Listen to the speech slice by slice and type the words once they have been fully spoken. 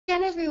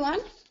Again, everyone,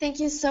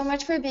 thank you so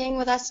much for being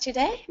with us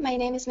today. My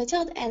name is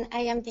Mathilde, and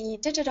I am the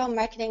Digital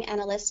Marketing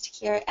Analyst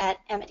here at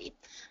Amity.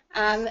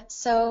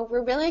 So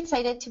we're really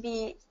excited to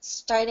be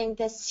starting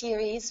this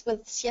series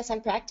with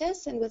CSM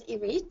Practice and with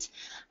Irit.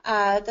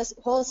 This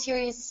whole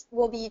series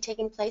will be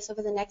taking place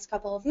over the next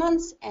couple of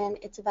months, and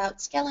it's about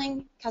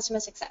scaling customer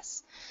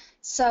success.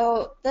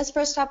 So this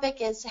first topic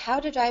is how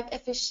to drive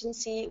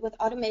efficiency with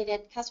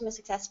automated customer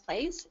success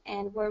plays,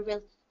 and we're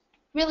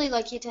really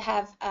lucky to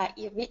have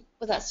Irit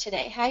with us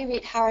today. Hi,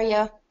 Irit. How are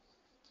you?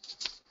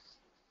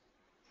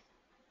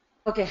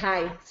 Okay,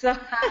 hi. So,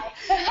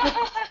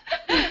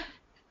 Hi.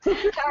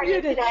 How are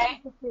you today?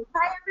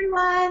 Hi,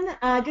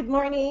 everyone. Good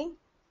morning.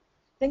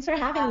 Thanks for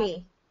having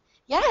me.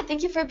 Yeah,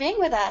 thank you for being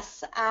with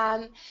us.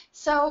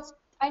 So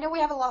I know we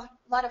have a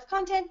lot of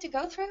content to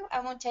go through. I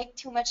won't take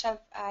too much of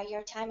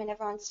your time and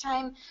everyone's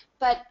time,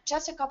 but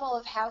just a couple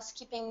of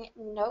housekeeping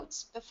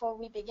notes before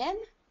we begin.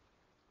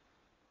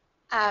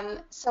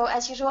 So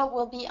as usual,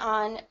 we'll be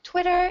on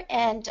Twitter,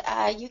 and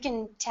you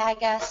can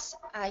tag us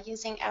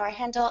using our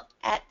handle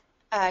at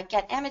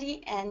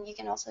 @GetAmity, and you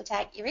can also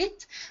tag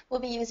Irit.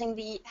 We'll be using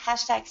the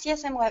hashtag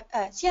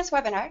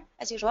CSWebinar,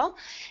 as usual.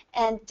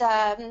 And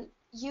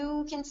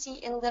you can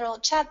see a little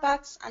chat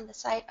box on the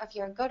side of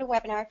your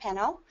GoToWebinar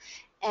panel.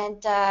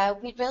 And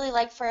we'd really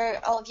like for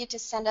all of you to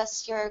send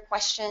us your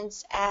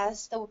questions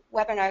as the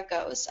webinar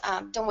goes.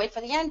 Don't wait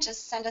for the end,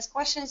 just send us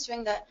questions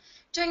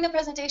during the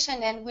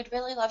presentation, and we'd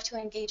really love to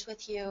engage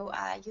with you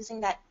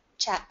using that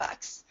chat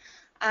box.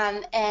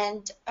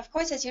 And of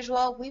course, as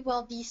usual, we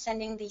will be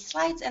sending the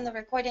slides and the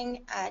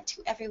recording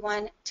to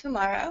everyone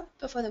tomorrow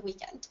before the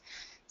weekend.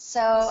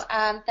 So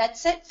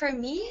that's it for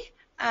me.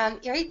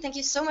 Irit, thank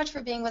you so much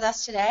for being with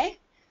us today.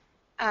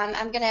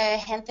 I'm going to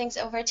hand things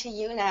over to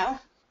you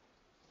now.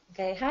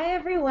 Okay, hi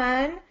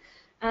everyone.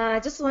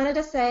 Just wanted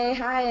to say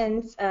hi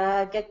and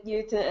get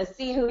you to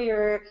see who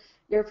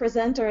your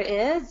presenter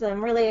is.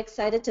 I'm really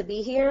excited to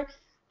be here.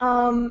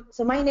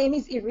 So my name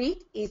is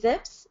Irit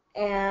Eizips,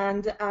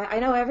 and I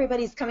know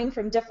everybody's coming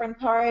from different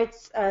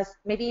parts,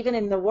 maybe even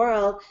in the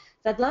world.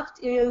 So I'd love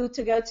you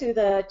to go to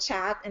the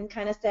chat and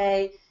kind of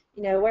say,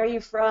 you know, where are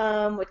you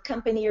from, what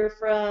company you're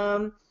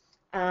from.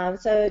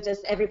 So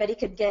just everybody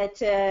could get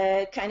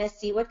to kind of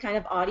see what kind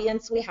of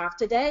audience we have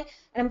today.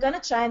 And I'm going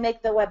to try and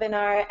make the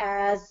webinar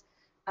as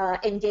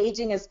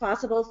engaging as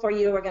possible for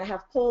you. We're going to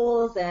have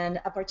polls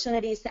and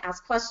opportunities to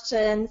ask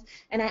questions.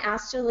 And I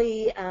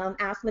actually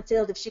asked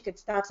Mathilde if she could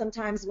stop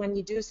sometimes when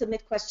you do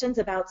submit questions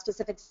about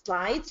specific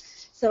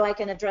slides so I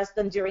can address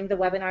them during the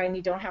webinar and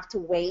you don't have to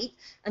wait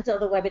until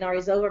the webinar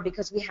is over,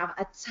 because we have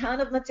a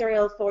ton of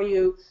material for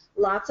you,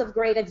 lots of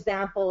great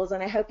examples,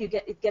 and I hope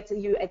it gets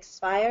you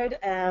inspired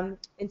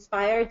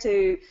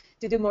to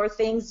do more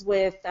things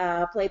with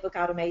Playbook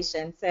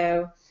automation.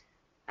 So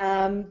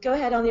go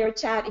ahead on your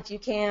chat if you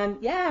can.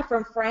 Yeah,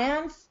 from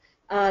France,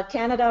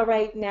 Canada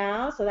right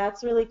now, so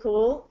that's really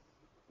cool.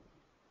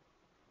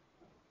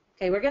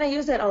 Okay, we're going to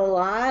use it a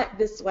lot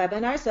this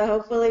webinar, so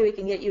hopefully we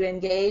can get you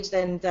engaged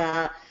and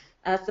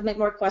submit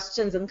more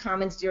questions and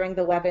comments during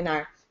the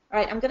webinar. All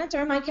right, I'm going to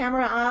turn my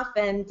camera off,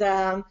 and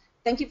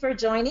thank you for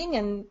joining,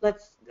 and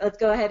let's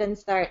go ahead and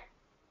start.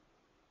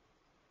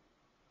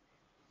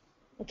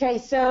 Okay,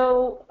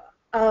 so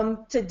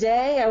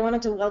today I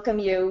wanted to welcome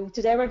you.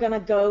 Today we're going to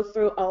go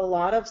through a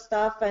lot of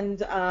stuff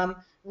and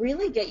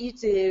really get you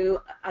to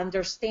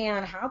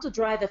understand how to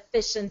drive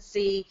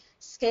efficiency,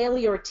 scale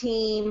your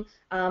team,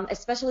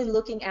 especially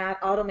looking at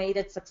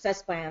automated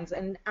success plans.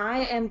 And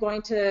I am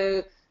going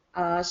to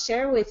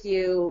share with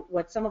you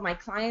what some of my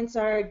clients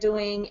are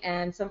doing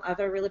and some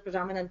other really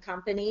predominant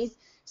companies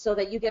so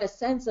that you get a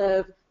sense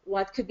of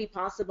what could be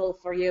possible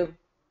for you.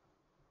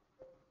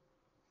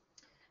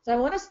 So I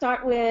want to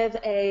start with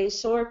a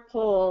short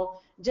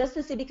poll just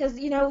to see, because,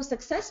 you know,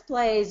 success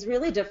plays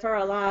really differ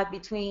a lot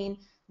between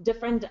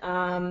different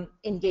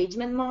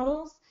engagement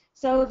models.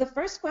 So the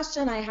first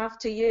question I have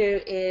to you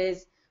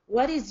is,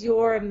 what is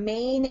your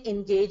main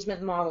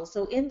engagement model?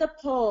 So in the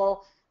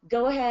poll,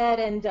 go ahead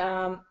and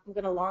I'm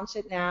going to launch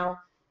it now.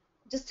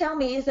 Just tell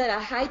me, is it a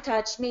high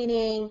touch,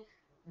 meaning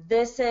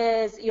this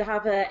is, you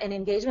have an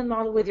engagement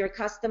model with your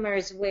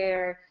customers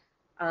where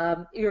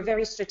you're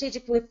very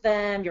strategic with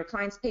them, your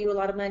clients pay you a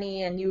lot of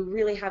money, and you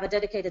really have a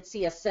dedicated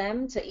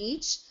CSM to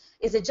each?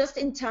 Is it just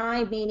in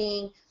time,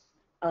 meaning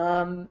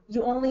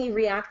you only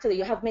react to,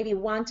 you have maybe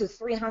 1 to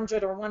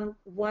 300 or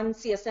one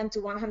CSM to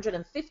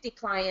 150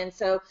 clients,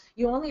 so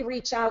you only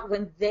reach out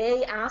when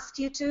they ask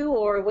you to,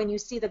 or when you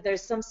see that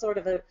there's some sort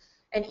of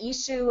an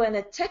issue? And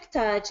a tech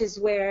touch is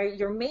where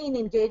your main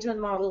engagement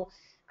model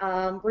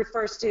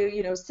refers to,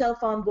 you know,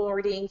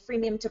 self-onboarding,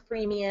 freemium to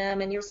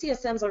premium, and your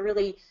CSMs are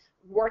really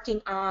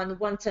working on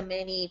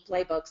one-to-many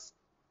playbooks.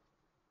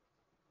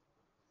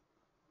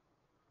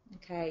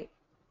 Okay.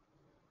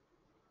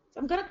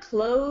 So I'm going to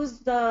close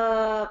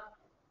the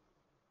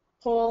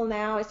poll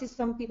now. I see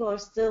some people are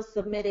still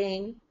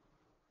submitting.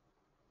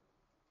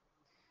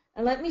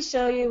 And let me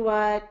show you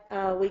what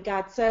we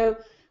got. So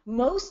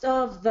most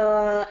of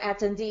the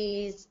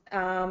attendees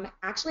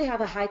actually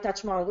have a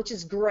high-touch model, which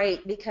is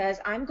great because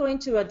I'm going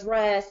to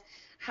address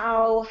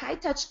how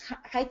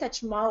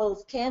high-touch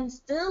models can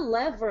still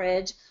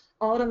leverage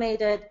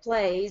automated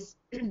plays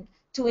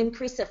to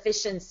increase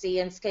efficiency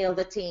and scale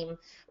the team,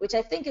 which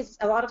I think is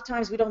a lot of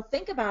times we don't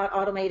think about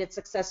automated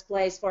success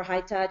plays for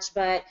high touch,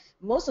 but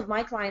most of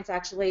my clients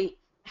actually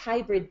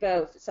hybrid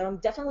both. So I'm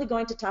definitely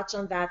going to touch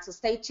on that. So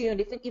stay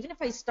tuned. Even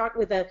if I start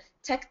with a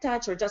tech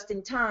touch or just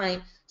in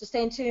time, just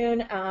stay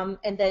tuned,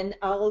 and then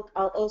I'll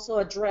also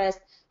address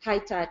high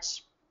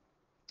touch.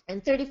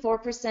 And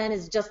 34%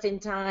 is just in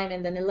time,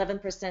 and then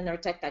 11% are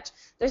tech touch.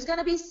 There's going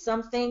to be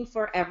something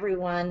for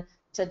everyone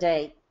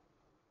today.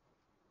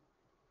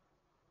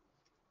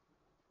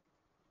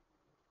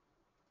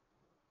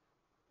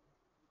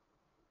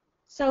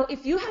 So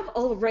if you have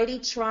already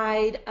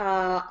tried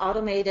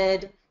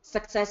automated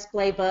success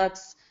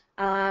playbooks,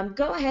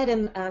 go ahead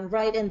and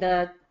write in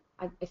the,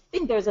 I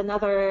think there's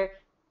another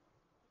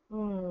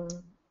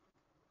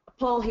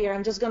poll here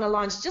I'm just going to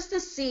launch just to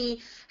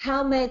see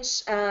how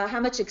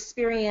much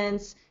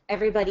experience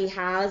everybody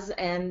has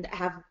and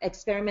have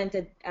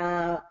experimented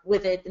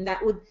with it, and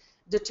that would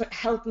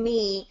help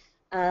me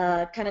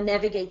kind of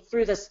navigate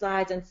through the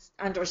slides and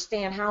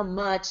understand how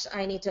much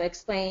I need to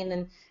explain,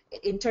 and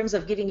in terms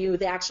of giving you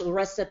the actual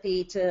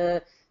recipe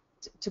to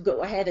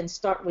go ahead and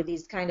start with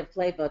these kind of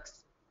playbooks.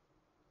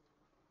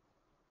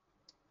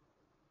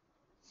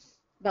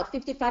 About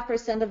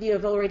 55% of you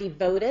have already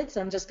voted,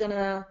 so I'm just going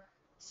to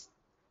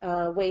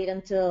wait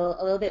until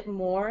a little bit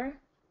more.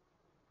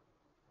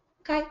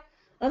 Okay,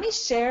 let me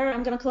share.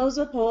 I'm going to close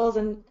the polls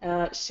and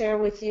share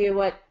with you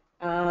what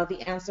the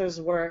answers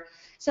were.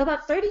 So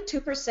about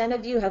 32%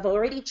 of you have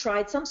already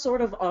tried some sort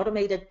of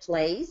automated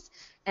plays,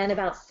 and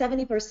about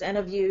 70%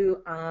 of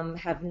you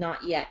have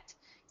not yet.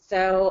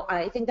 So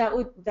I think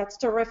that's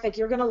terrific.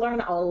 You're going to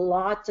learn a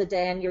lot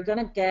today, and you're going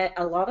to get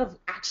a lot of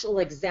actual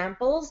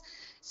examples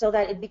so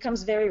that it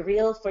becomes very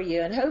real for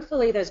you. And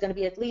hopefully there's going to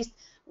be at least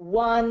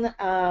one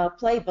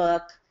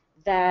playbook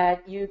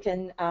that you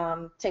can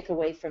take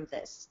away from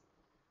this.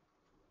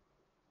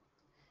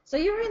 So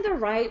you're in the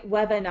right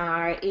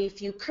webinar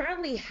if you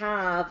currently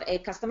have a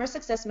customer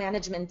success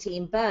management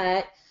team,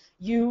 but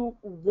you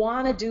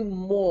want to do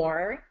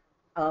more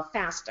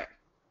faster.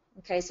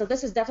 Okay, so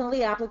this is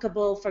definitely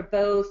applicable for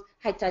both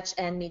high-touch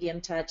and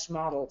medium-touch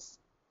models.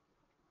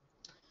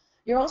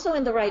 You're also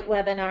in the right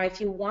webinar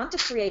if you want to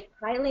create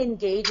highly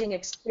engaging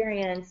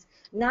experience,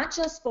 not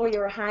just for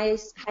your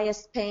highest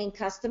paying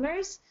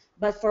customers,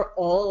 but for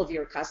all of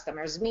your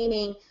customers,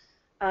 meaning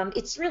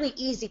it's really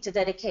easy to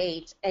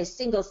dedicate a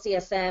single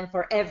CSM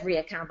for every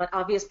account, but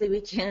obviously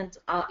we can't,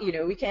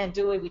 we can't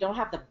do it. We don't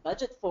have the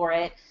budget for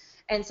it.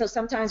 And so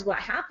sometimes what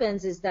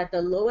happens is that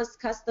the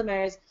lowest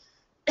customers,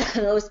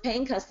 lowest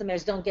paying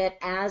customers don't get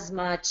as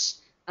much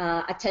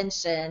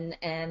attention,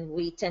 and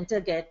we tend to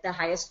get the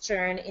highest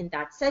churn in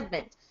that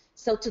segment.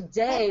 So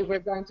today we're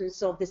going to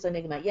solve this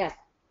enigma. Yes?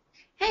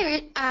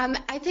 Hey,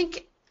 Irit. I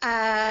think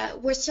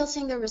we're still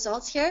seeing the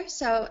results here,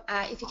 so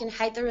if you can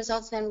hide the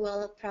results, then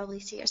we'll probably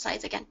see your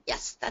slides again.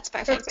 Yes, that's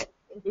perfect. Perfect.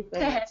 Thank you so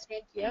much.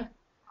 Thank you.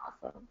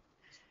 Awesome.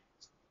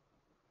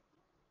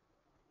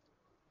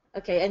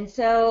 Okay, and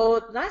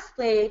so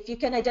lastly, if you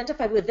can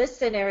identify with this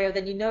scenario,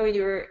 then you know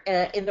you're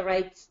in the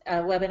right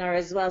webinar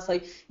as well. So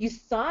you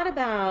thought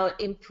about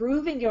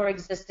improving your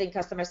existing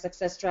customer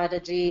success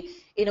strategy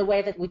in a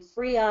way that would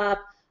free up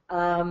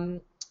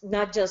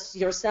not just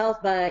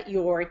yourself, but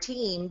your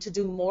team to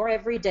do more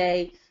every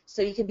day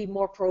so you can be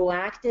more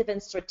proactive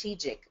and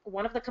strategic.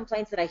 One of the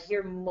complaints that I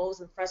hear most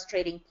and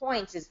frustrating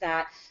points is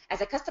that as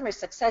a customer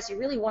success, you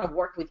really want to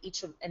work with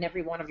each and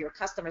every one of your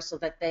customers so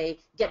that they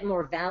get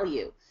more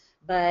value.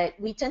 But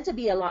we tend to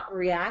be a lot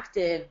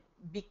reactive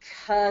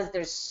because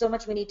there's so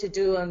much we need to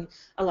do, and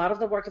a lot of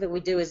the work that we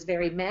do is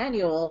very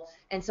manual,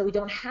 and so we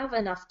don't have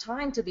enough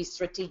time to be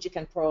strategic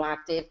and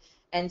proactive.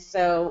 And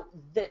so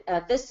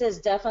this is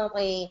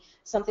definitely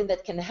something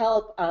that can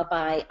help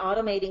by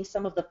automating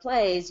some of the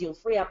plays. You'll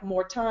free up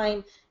more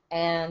time,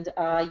 and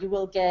you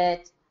will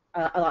get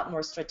a lot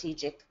more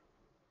strategic.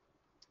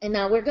 And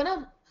now we're going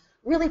to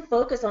really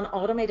focus on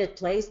automated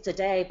plays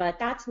today, but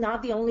that's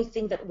not the only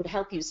thing that would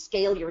help you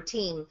scale your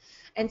team.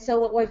 And so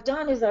what we've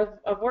done is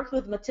I've worked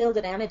with Mathilde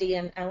and Amity,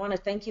 and I want to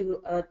thank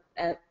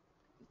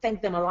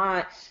them a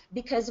lot,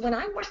 because when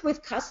I work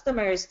with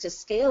customers to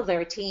scale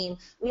their team,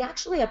 we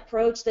actually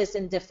approach this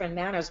in different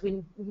manners.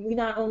 We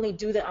not only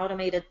do the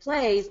automated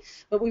plays,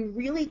 but we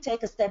really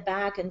take a step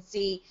back and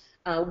see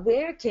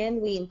where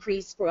can we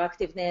increase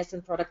proactiveness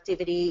and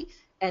productivity,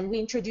 and we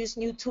introduce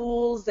new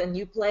tools and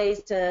new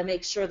plays to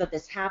make sure that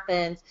this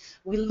happens.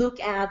 We look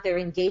at their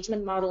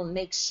engagement model and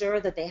make sure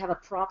that they have a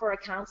proper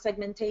account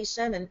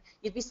segmentation, and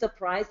you'd be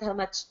surprised how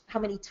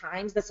many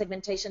times the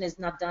segmentation is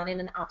not done in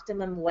an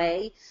optimum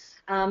way.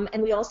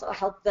 And we also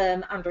help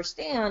them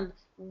understand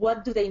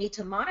what do they need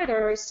to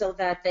monitor so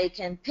that they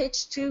can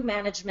pitch to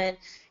management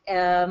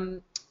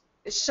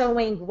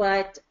showing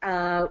what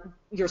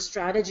your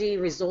strategy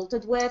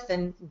resulted with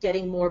and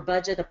getting more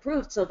budget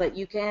approved so that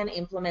you can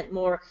implement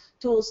more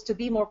tools to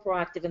be more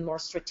proactive and more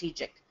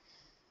strategic.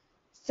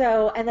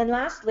 So, and then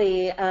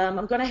lastly,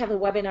 I'm going to have a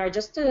webinar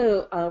just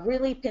to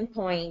really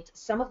pinpoint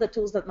some of the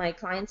tools that my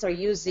clients are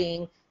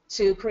using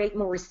to create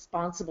more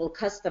responsible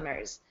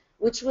customers,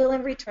 which will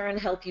in return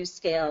help you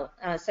scale.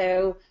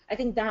 So I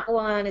think that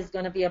one is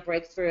going to be a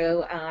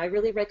breakthrough. I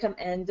really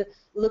recommend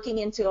looking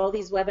into all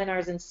these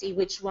webinars and see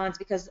which ones,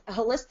 because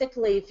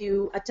holistically, if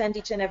you attend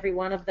each and every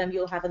one of them,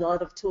 you'll have a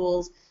lot of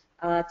tools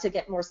to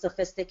get more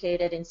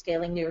sophisticated in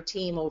scaling your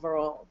team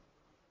overall.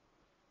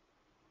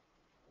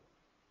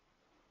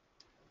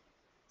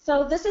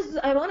 So this is,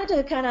 I wanted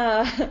to kind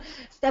of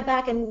step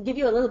back and give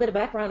you a little bit of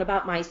background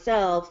about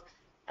myself.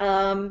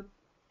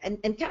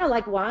 And kind of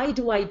like, why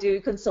do I do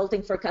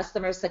consulting for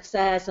customer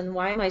success, and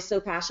why am I so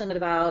passionate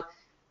about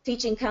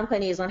teaching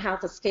companies on how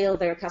to scale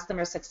their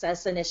customer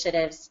success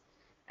initiatives?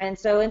 And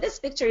so in this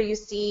picture, you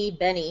see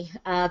Benny.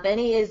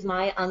 Benny is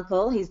my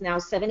uncle. He's now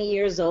 70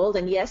 years old,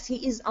 and yes,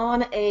 he is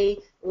on a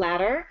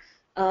ladder,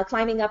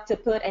 climbing up to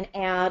put an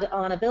ad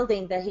on a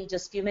building that he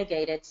just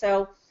fumigated.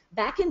 So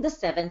back in the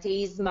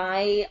 70s,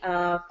 my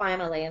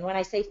family, and when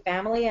I say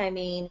family, I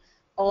mean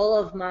all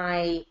of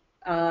my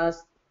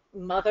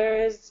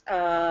mothers,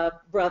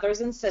 brothers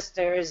and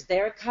sisters,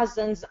 their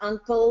cousins,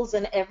 uncles,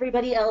 and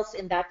everybody else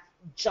in that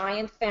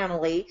giant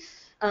family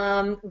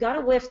got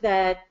a whiff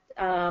that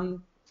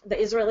the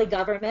Israeli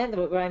government,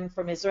 I'm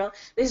from Israel,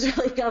 the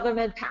Israeli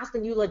government passed a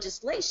new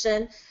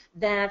legislation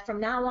that from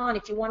now on,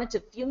 if you wanted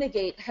to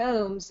fumigate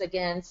homes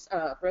against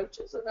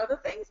roaches and other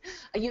things,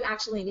 you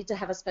actually need to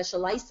have a special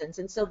license.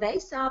 And so they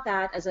saw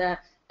that as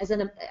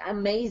an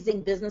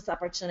amazing business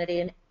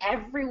opportunity, and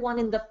everyone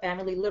in the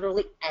family,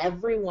 literally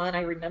everyone,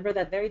 I remember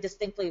that very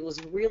distinctly, it was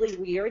really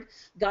weird,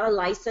 got a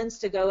license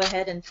to go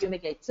ahead and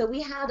fumigate. So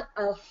we had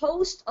a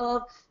host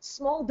of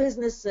small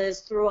businesses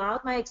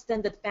throughout my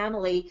extended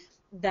family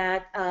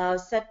that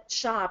set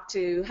shop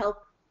to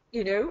help,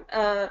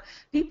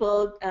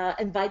 people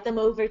invite them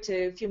over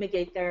to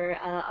fumigate their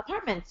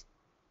apartments.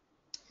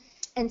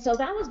 And so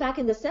that was back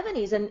in the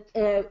 70s, and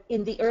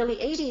in the early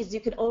 80s, you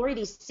could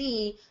already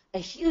see a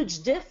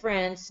huge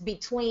difference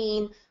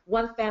between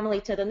one family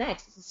to the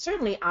next.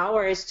 Certainly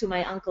ours to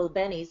my Uncle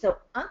Benny. So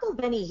Uncle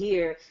Benny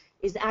here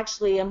is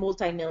actually a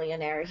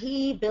multimillionaire.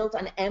 He built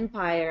an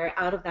empire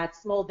out of that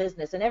small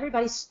business, and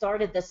everybody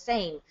started the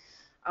same.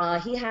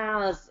 He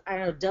has, I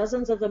don't know,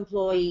 dozens of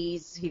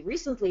employees. He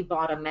recently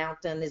bought a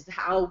mountain, is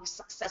how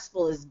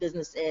successful his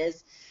business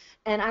is.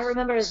 And I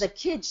remember as a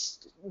kid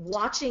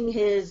watching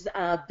his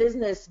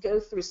business go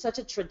through such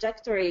a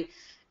trajectory,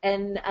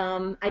 and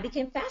I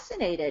became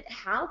fascinated.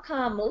 How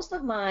come most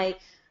of my,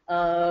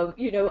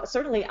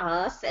 certainly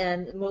us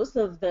and most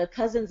of the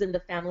cousins in the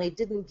family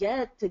didn't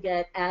get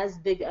as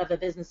big of a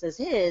business as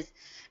his?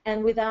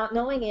 And without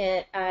knowing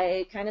it,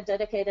 I kind of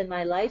dedicated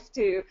my life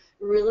to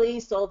really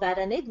solve that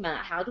enigma.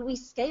 How do we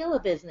scale a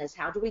business?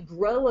 How do we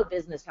grow a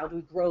business? How do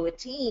we grow a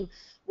team?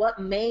 What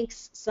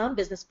makes some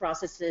business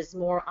processes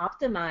more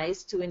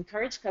optimized to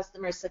encourage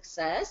customer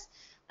success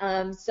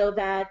so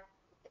that,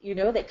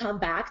 they come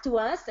back to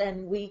us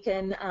and we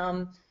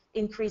can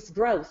increase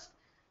growth?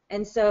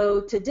 And so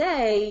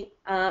today,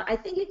 I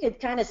think you could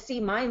kind of see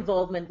my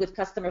involvement with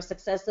customer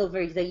success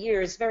over the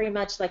years, very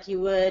much like you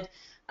would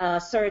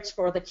search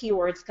for the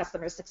keywords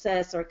customer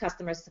success or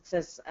customer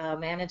success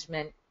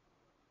management.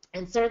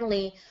 And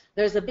certainly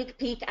there's a big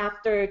peak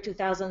after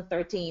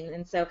 2013.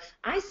 And so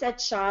I set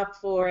shop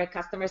for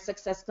customer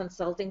success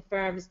consulting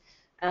firms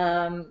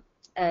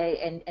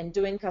and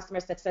doing customer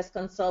success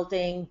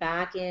consulting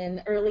back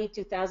in early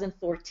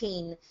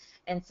 2014.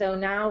 And so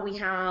now we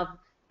have,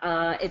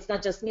 it's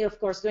not just me, of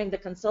course, doing the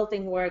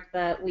consulting work,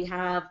 but we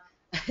have,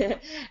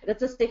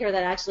 that's a sticker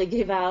that I actually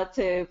give out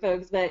to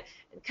folks, but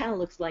it kind of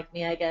looks like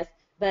me, I guess.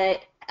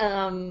 But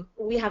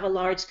we have a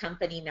large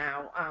company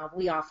now.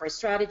 We offer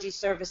strategy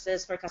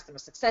services for customer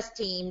success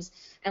teams,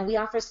 and we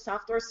offer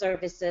software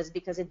services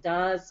because it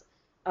does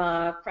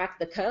crack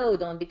the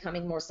code on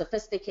becoming more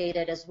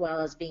sophisticated as well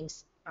as being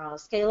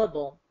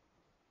scalable.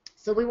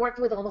 So we work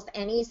with almost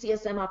any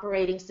CSM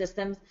operating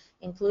systems,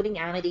 including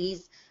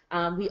Amity's.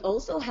 We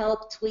also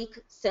help tweak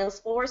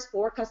Salesforce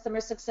for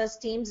customer success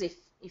teams.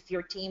 If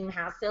your team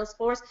has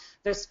Salesforce,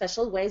 there's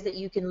special ways that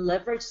you can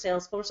leverage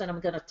Salesforce, and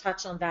I'm going to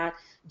touch on that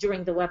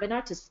during the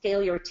webinar, to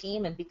scale your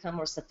team and become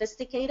more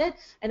sophisticated.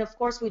 And of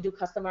course, we do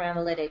customer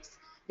analytics,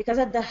 because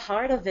at the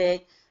heart of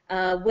it,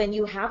 when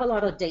you have a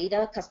lot of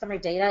data, customer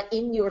data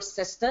in your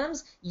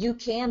systems, you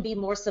can be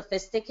more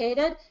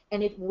sophisticated,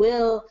 and it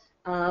will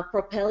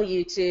propel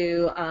you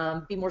to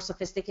be more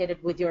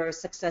sophisticated with your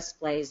success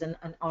plays and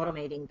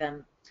automating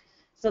them.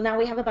 So now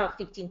we have about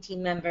 15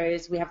 team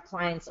members. We have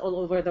clients all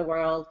over the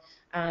world,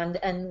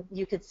 and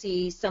you could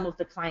see some of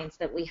the clients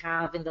that we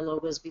have in the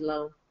logos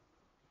below.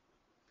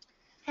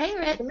 Hey,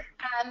 Rit.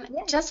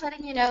 Yeah. Just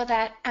letting you know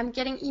that I'm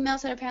getting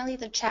emails that apparently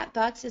the chat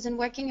box isn't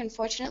working,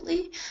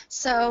 unfortunately.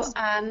 So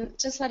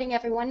just letting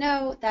everyone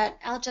know that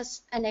I'll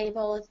just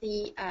enable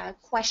the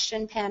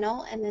question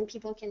panel, and then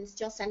people can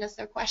still send us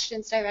their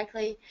questions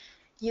directly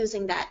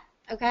using that.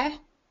 Okay?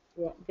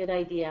 Yeah, good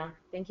idea.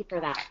 Thank you for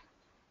that.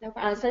 No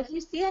problem. So if you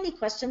see any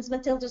questions,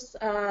 Matilda, just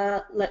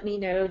let me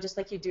know, just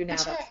like you do now.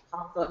 Sure. That's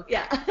awesome.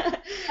 Yeah.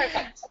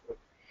 Perfect.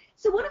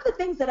 So one of the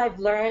things that I've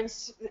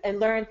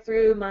learned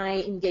through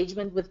my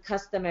engagement with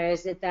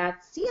customers is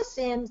that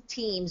CSM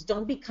teams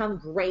don't become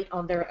great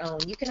on their own.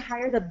 You can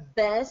hire the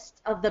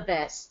best of the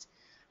best,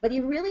 but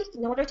you really,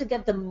 in order to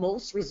get the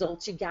most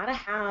results, you gotta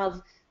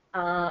have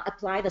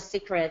apply the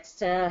secrets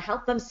to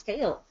help them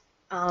scale,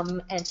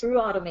 and through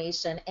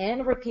automation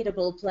and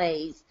repeatable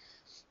plays.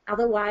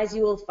 Otherwise,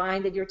 you will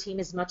find that your team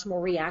is much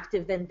more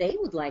reactive than they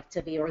would like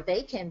to be, or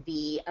they can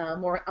be a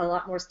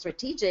lot more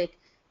strategic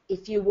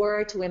if you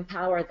were to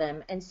empower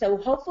them. And so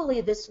hopefully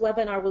this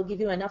webinar will give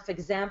you enough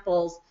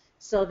examples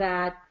so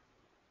that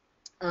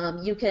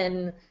you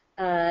can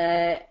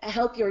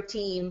help your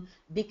team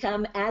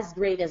become as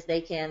great as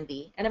they can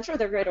be. And I'm sure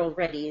they're great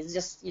already. It's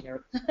just,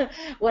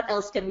 what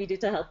else can we do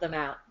to help them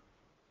out?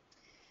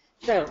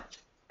 So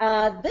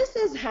this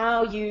is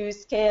how you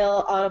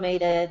scale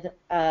automated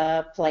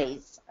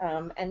plays.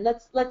 And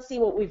let's see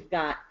what we've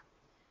got.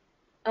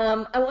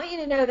 I want you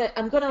to know that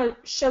I'm going to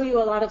show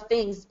you a lot of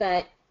things,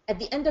 but at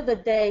the end of the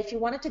day, if you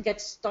wanted to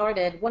get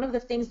started, one of the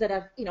things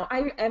that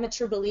I'm a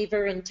true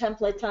believer in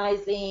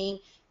templatizing,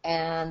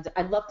 and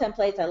I love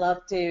templates.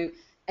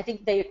 I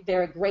think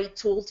they're a great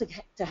tool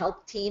to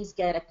help teams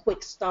get a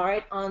quick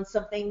start on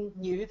something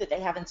new that they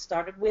haven't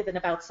started with, and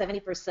about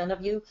 70% of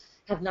you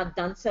have not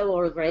done so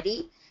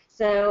already.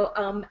 So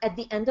at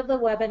the end of the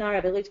webinar,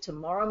 I believe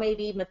tomorrow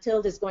maybe,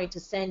 Matilda is going to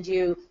send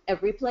you a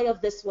replay of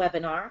this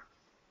webinar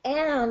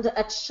and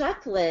a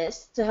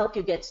checklist to help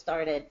you get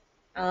started.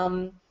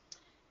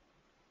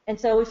 And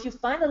so if you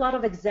find a lot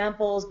of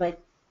examples, but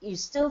you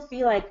still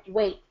feel like,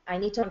 wait, I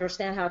need to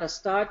understand how to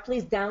start,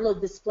 please download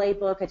this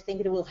playbook. I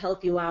think it will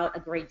help you out a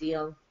great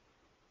deal.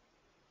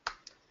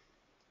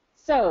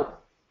 So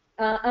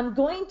I'm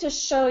going to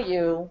show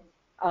you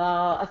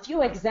a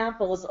few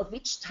examples of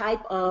each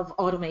type of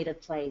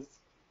automated plays.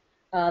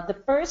 The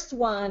first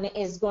one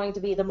is going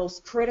to be the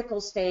most critical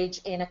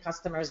stage in a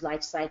customer's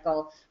life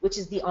cycle, which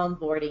is the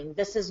onboarding.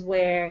 This is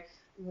where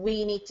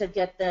we need to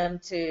get them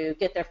to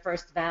get their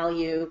first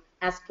value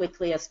as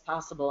quickly as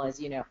possible, as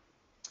you know.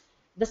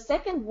 The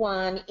second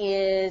one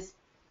is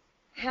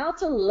how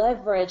to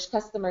leverage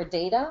customer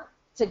data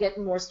to get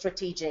more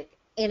strategic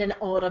in an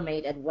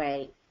automated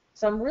way.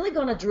 So I'm really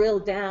going to drill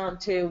down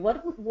to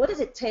what does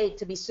it take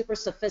to be super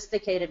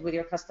sophisticated with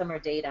your customer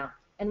data,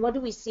 and what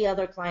do we see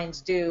other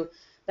clients do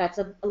that's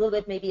a little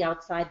bit maybe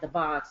outside the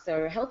box,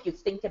 or help you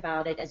think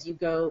about it as you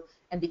go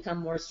and become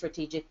more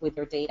strategic with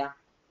your data.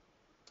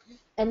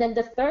 And then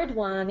the third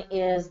one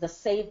is the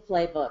saved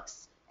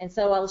playbooks. And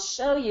so I'll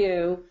show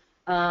you,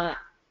 how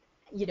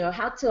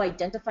to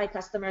identify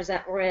customers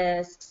at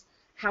risks,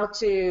 what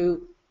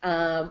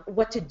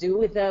to do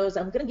with those.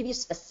 I'm going to give you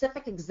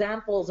specific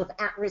examples of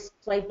at-risk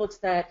playbooks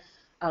that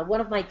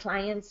one of my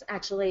clients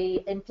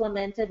actually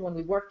implemented when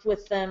we worked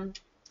with them.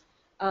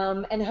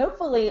 And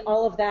hopefully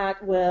all of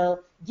that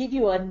will give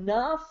you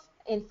enough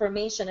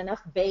information,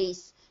 enough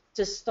base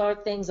to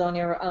start things on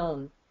your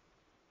own.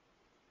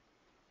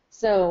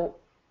 So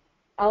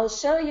I'll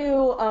show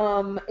you,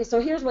 so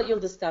here's what you'll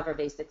discover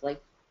basically.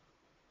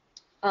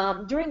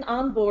 During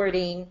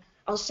onboarding,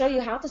 I'll show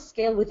you how to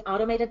scale with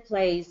automated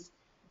plays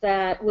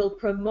that will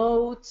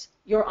promote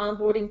your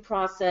onboarding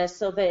process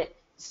so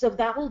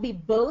that will be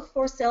both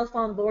for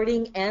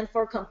self-onboarding and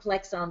for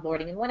complex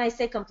onboarding. And when I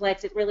say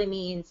complex, it really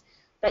means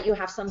that you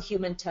have some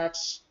human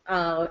touch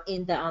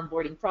in the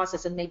onboarding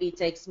process, and maybe it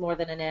takes more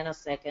than a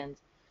nanosecond.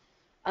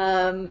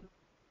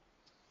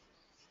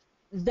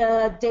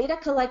 The data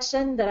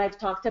collection that I've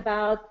talked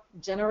about,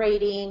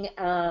 generating,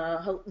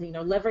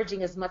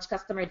 leveraging as much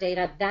customer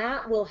data,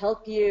 that will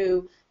help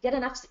you get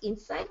enough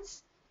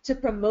insights to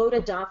promote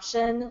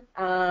adoption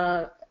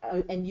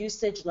and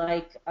usage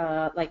like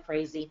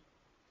crazy,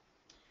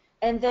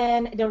 and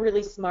then in a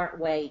really smart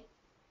way.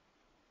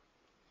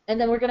 And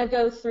then we're going to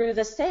go through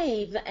the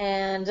save,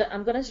 and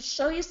I'm going to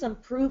show you some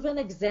proven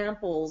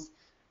examples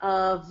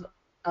of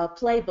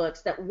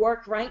playbooks that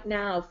work right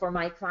now for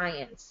my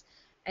clients.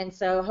 And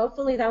so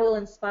hopefully that will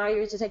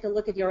inspire you to take a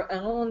look at your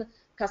own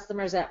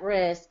customers at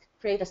risk,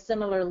 create a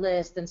similar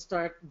list, and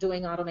start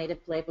doing automated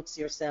playbooks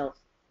yourself.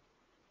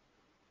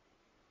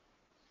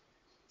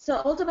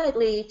 So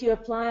ultimately, if you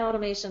apply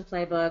automation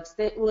playbooks,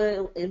 it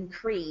will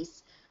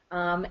increase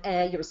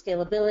your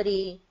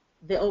scalability,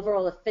 the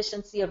overall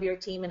efficiency of your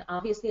team, and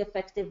obviously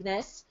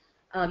effectiveness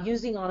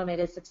using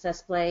automated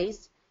success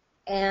plays.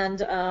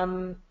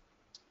 And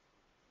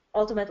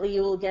ultimately,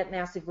 you will get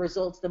massive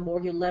results the more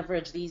you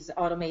leverage these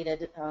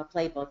automated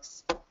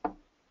playbooks.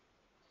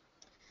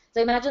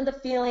 So imagine the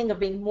feeling of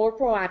being more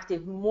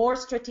proactive, more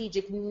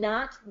strategic,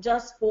 not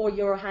just for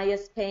your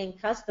highest paying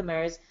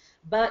customers,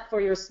 but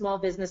for your small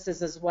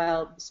businesses as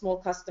well, small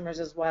customers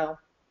as well.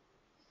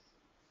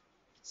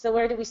 So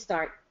where do we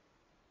start?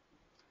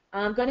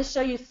 I'm going to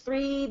show you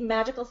 3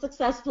 magical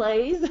success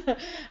plays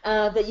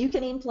that you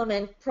can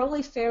implement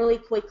probably fairly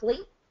quickly.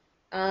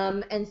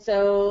 And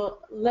so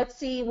let's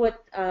see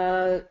what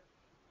that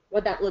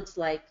looks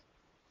like.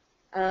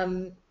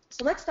 So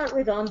let's start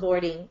with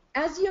onboarding.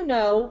 As you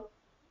know,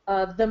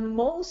 the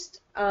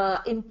most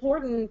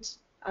important,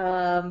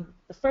 the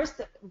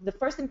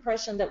first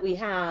impression that we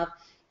have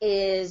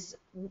is,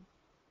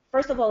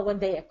 first of all, when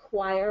they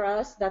acquire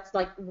us. That's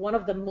like one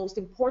of the most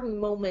important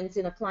moments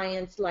in a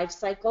client's life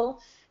cycle.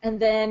 And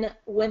then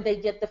when they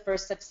get the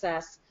first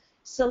success.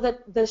 So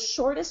that the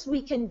shortest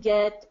we can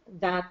get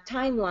that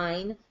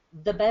timeline,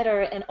 the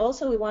better. And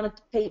also we want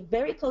to pay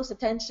very close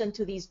attention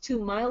to these 2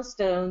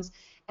 milestones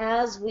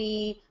as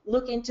we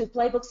look into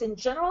playbooks in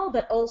general,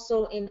 but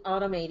also in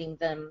automating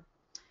them.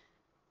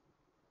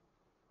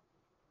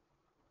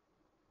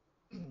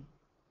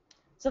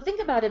 So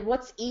think about it,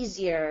 what's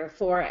easier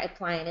for a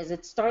client? Is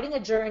it starting a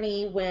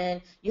journey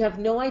when you have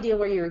no idea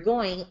where you're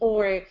going,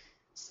 or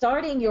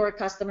starting your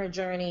customer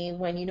journey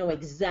when you know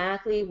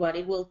exactly what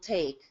it will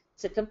take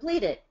to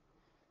complete it?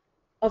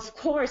 Of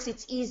course,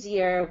 it's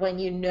easier when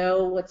you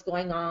know what's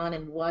going on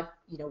and what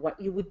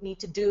you would need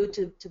to do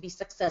to be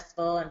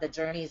successful, and the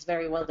journey is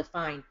very well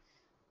defined.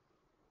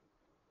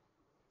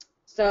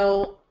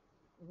 So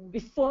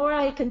before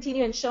I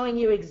continue in showing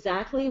you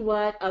exactly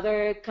what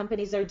other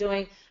companies are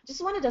doing,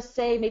 just wanted to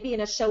say, maybe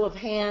in a show of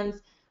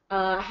hands,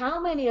 how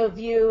many of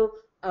you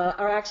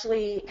are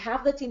actually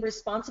have the team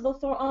responsible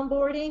for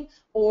onboarding,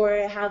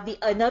 or have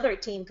another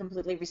team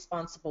completely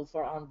responsible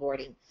for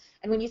onboarding?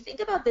 And when you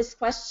think about this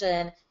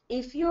question,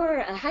 if you're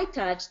a high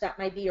touch, that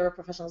might be your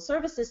professional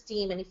services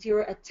team, and if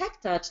you're a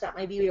tech touch, that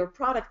might be your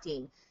product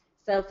team.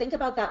 So think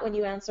about that when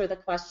you answer the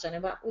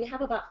question. We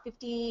have about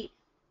 50,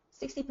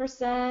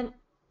 60%.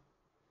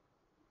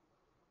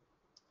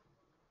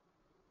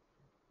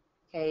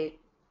 Okay,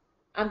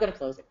 I'm going to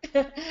close it.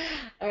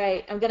 All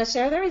right, I'm going to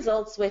share the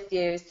results with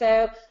you.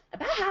 So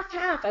about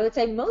half-half, I would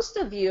say most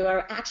of you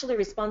are actually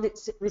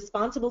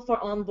responsible for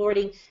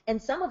onboarding,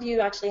 and some of you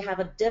actually have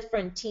a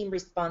different team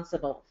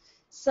responsible.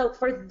 So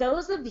for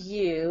those of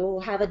you who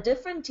have a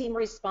different team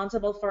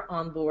responsible for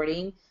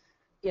onboarding,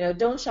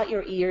 don't shut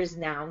your ears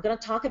now. I'm going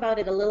to talk about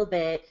it a little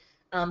bit.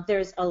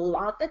 There's a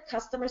lot that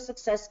customer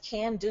success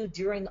can do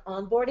during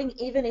onboarding,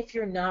 even if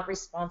you're not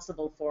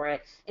responsible for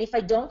it. And if I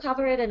don't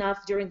cover it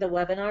enough during the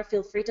webinar,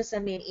 feel free to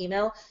send me an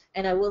email,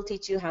 and I will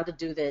teach you how to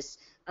do this.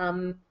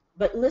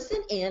 But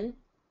listen in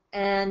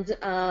and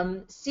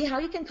see how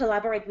you can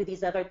collaborate with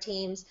these other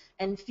teams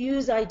and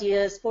fuse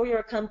ideas for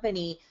your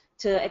company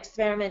to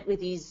experiment with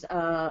these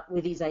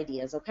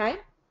ideas, okay?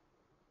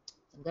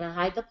 I'm going to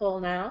hide the poll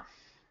now.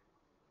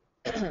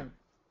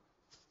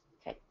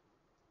 Okay.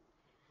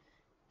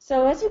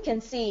 So as you can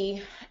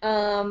see,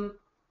 the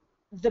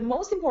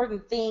most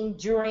important thing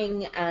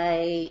during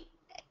an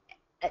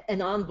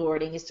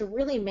onboarding is to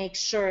really make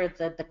sure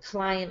that the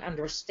client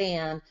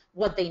understands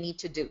what they need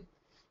to do.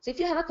 So if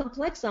you have a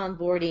complex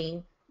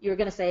onboarding, you're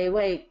going to say,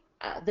 wait,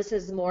 this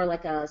is more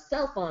like a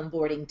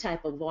self-onboarding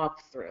type of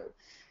walkthrough.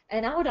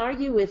 And I would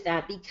argue with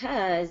that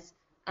because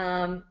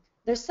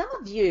there's some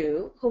of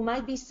you who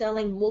might be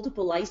selling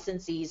multiple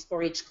licenses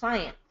for each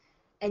client,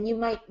 and you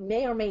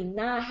may or may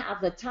not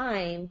have the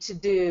time to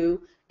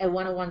do a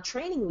one-on-one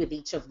training with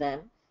each of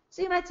them.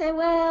 So you might say,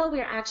 well,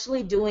 we're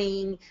actually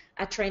doing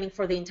a training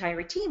for the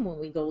entire team when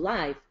we go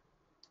live.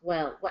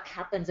 Well, what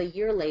happens a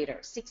year later,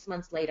 6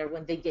 months later,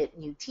 when they get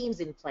new teams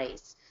in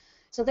place?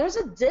 So there's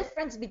a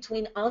difference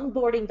between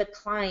onboarding the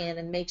client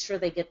and make sure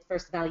they get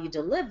first value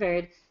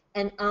delivered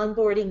and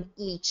onboarding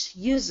each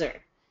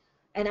user.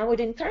 And I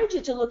would encourage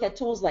you to look at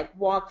tools like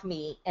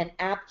WalkMe and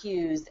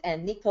AppQues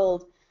and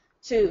Nickel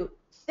to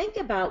think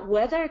about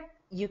whether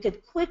you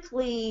could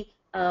quickly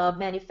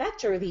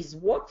manufacture these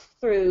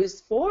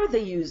walkthroughs for the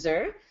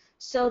user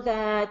so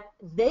that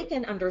they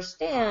can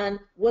understand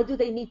what do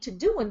they need to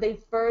do when they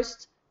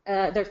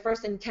their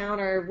first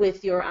encounter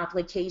with your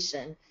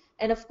application.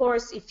 And of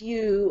course, if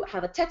you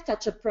have a tech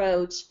touch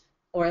approach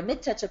or a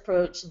mid touch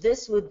approach,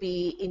 this would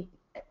be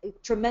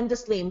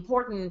tremendously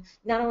important,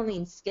 not only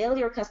in scale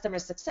your customer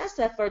success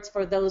efforts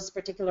for those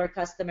particular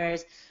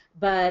customers,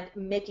 but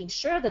making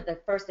sure that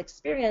their first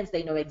experience,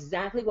 they know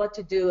exactly what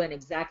to do and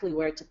exactly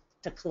where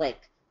to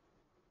click.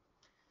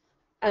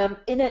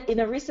 In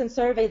a recent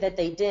survey that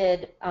they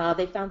did,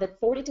 they found that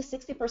 40 to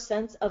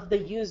 60% of the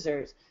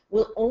users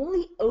will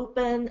only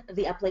open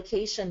the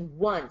application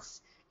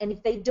once. And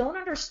if they don't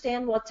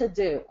understand what to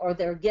do, or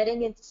they're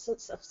getting into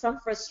some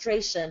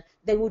frustration,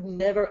 they would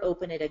never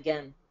open it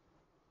again.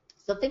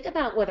 So think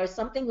about whether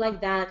something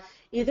like that,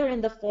 either in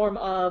the form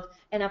of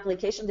an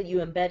application that you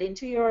embed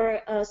into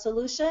your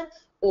solution,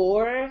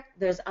 or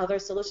there's other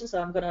solutions,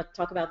 so I'm going to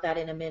talk about that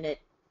in a minute.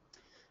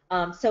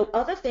 So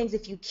other things,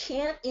 if you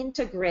can't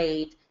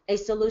integrate a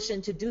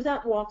solution to do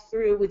that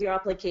walkthrough with your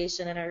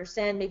application, and I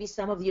understand maybe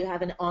some of you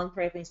have an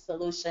on-premise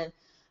solution,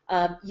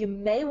 you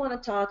may want to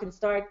talk and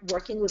start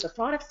working with the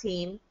product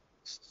team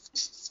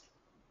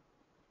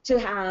to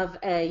have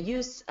to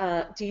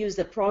use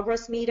the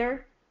progress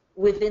meter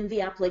within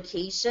the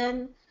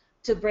application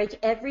to break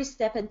every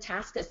step and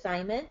task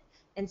assignment.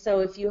 And so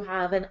if you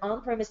have an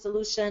on-premise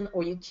solution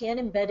or you can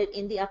embed it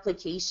in the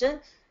application,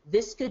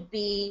 this could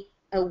be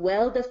a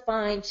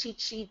well-defined cheat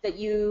sheet that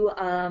you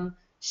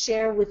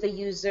share with the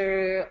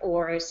user,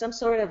 or some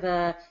sort of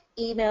a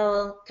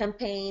email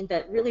campaign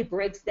that really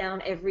breaks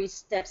down every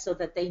step so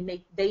that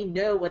they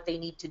know what they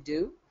need to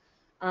do.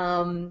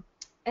 And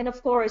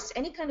of course,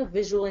 any kind of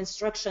visual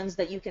instructions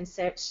that you can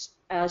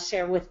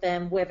share with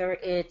them, whether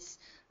it's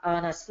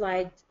on a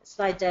slide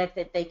deck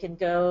that they can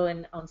go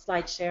and on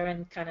SlideShare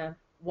and kind of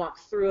walk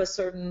through a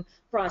certain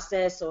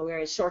process, or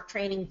a short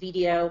training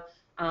video,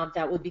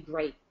 that would be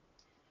great.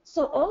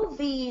 So all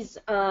these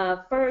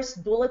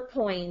first bullet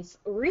points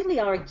really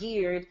are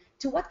geared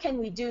to what can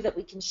we do that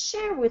we can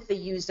share with the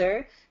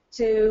user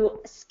to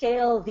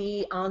scale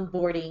the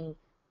onboarding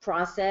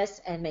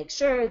process and make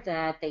sure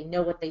that they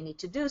know what they need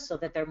to do so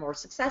that they're more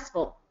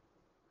successful.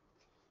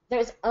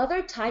 There's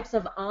other types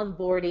of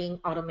onboarding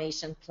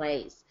automation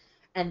plays,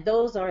 and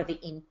those are the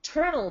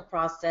internal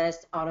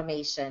process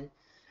automation.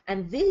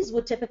 And these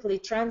would typically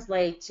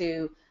translate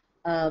to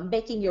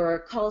making your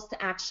calls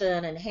to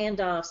action and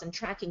handoffs and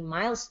tracking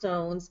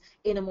milestones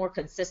in a more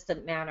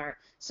consistent manner.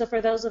 So for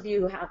those of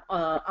you who have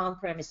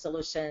on-premise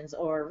solutions,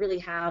 or really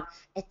have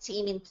a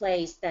team in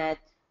place that,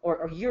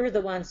 or you're the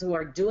ones who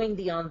are doing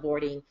the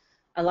onboarding,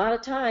 a lot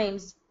of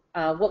times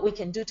what we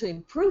can do to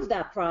improve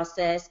that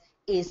process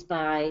is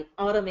by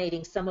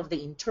automating some of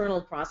the internal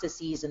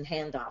processes and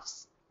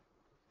handoffs.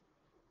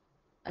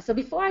 So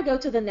before I go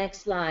to the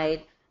next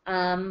slide,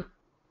 I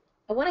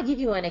want to give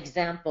you an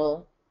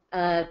example.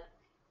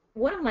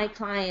 One of my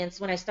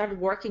clients, when I started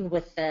working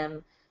with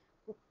them,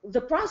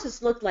 the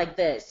process looked like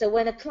this. So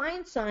when a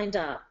client signed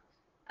up,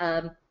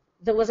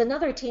 there was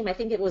another team, I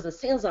think it was a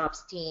sales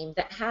ops team,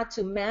 that had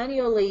to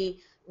manually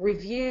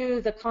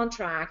review the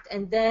contract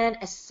and then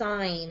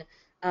assign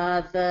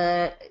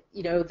the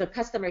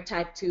customer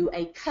type to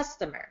a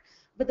customer.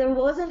 But there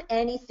wasn't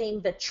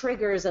anything that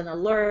triggers an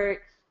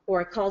alert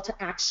or a call to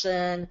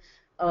action,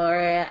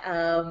 or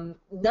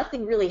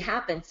nothing really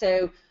happened.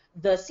 So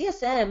the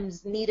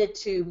CSMs needed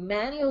to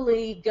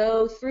manually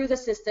go through the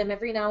system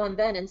every now and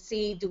then and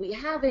see, do we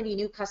have any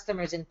new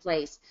customers in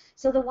place?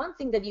 So the one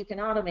thing that you can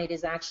automate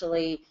is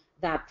actually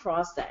that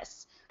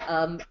process.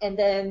 And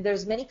then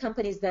there's many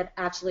companies that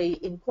actually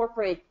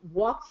incorporate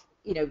workflows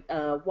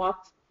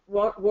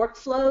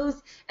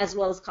as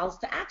well as calls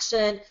to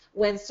action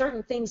when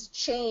certain things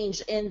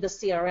change in the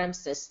CRM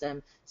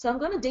system. So I'm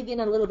going to dig in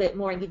a little bit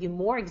more and give you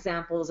more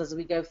examples as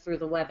we go through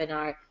the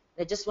webinar.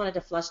 I just wanted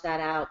to flush that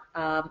out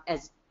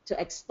to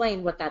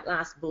explain what that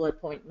last bullet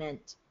point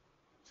meant.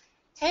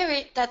 Hey,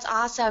 Irit, that's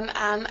awesome.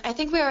 I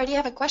think we already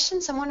have a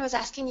question. Someone was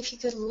asking if you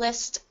could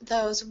list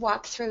those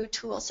walkthrough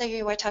tools. So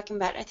you were talking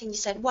about, I think you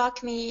said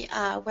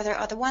WalkMe. Were there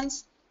other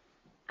ones?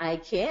 I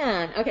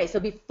can. Okay, so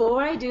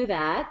before I do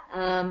that,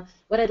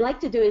 what I'd like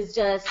to do is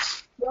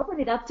just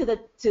open it up to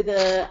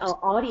the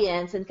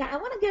audience, and I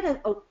want to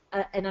get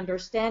an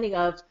understanding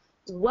of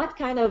what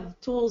kind of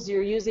tools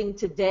you're using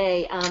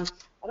today. I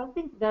don't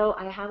think, though,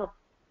 I have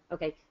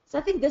okay, so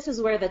I think this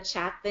is where the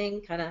chat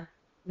thing kind of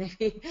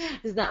maybe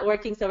is not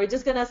working, so we're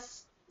just going to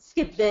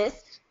skip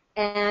this.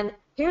 And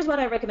here's what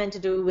I recommend to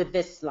do with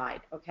this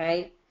slide,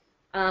 okay?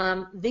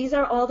 These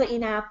are all the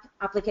in-app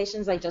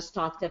applications I just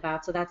talked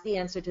about, so that's the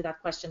answer to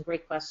that question.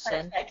 Great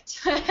question. Perfect.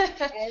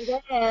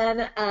 And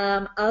then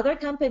other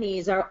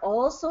companies are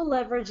also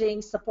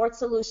leveraging support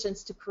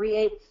solutions to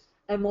create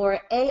a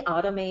more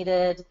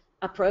automated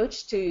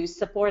approach to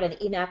support and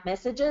in-app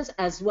messages,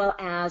 as well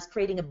as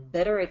creating a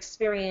better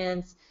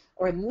experience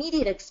or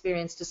immediate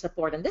experience to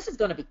support. And this is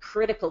going to be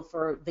critical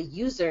for the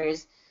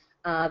users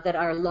that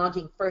are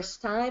logging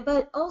first time,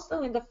 but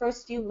also in the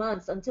first few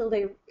months until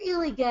they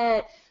really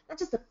get not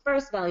just the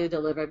first value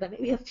delivered, but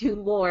maybe a few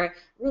more,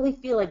 really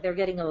feel like they're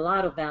getting a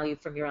lot of value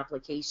from your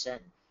application.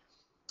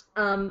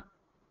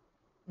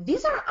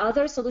 These are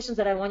other solutions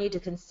that I want you to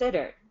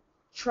consider.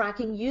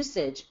 Tracking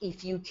usage,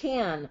 if you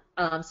can.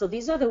 So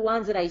these are the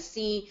ones that I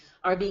see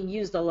are being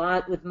used a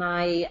lot with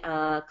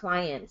my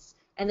clients.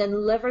 And then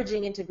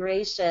leveraging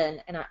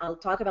integration, and I'll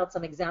talk about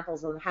some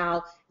examples on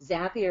how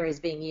Zapier is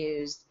being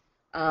used.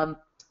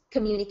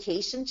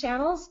 Communication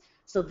channels.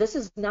 So this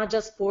is not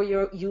just for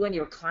you and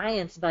your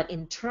clients, but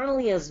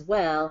internally as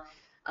well.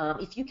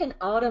 If you can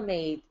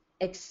automate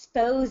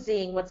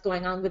exposing what's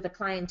going on with the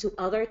client to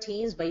other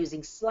teams by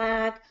using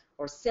Slack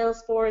or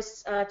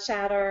Salesforce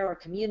chatter or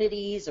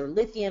communities or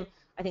Lithium,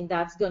 I think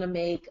that's going to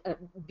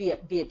be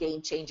a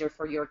game changer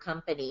for your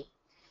company.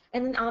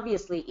 And then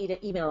obviously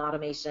email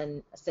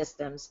automation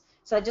systems.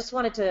 So I just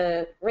wanted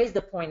to raise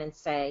the point and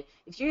say,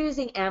 if you're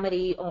using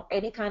Amity or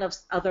any kind of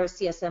other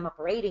CSM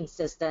operating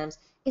systems,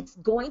 it's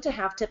going to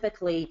have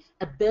typically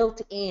a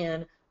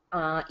built-in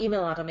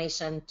email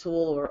automation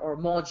tool or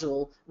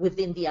module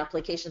within the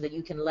application that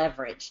you can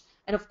leverage.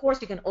 And of course,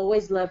 you can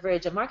always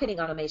leverage a marketing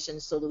automation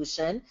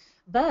solution,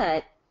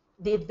 but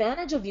the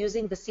advantage of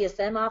using the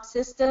CSM ops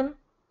system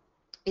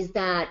is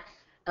that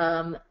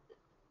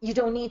You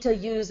don't need to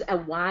use a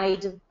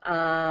wide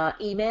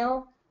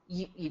email,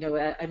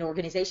 an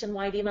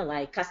organization-wide email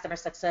like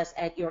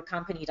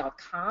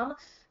customersuccess@yourcompany.com.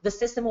 The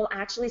system will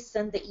actually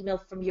send the email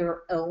from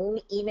your own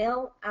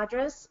email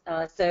address.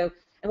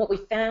 And what we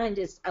found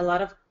is a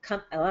lot of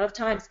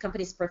times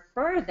companies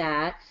prefer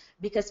that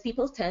because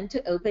people tend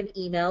to open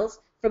emails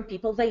from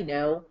people they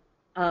know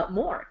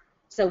more.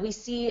 So we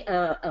see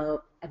a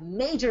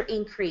major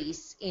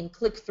increase in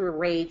click-through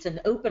rates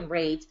and open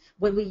rates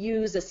when we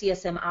use a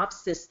CSM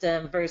ops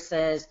system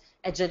versus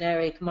a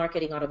generic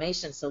marketing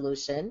automation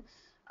solution.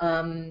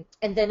 And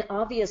then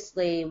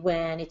obviously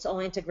when it's all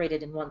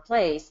integrated in one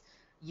place,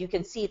 you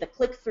can see the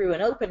click-through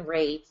and open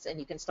rates, and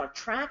you can start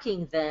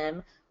tracking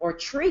them or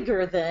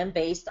trigger them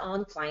based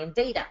on client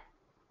data.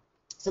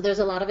 So there's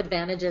a lot of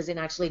advantages in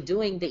actually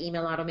doing the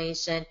email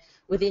automation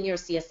within your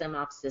CSM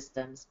ops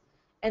systems.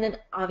 And then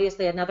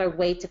obviously another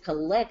way to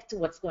collect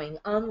what's going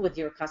on with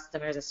your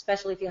customers,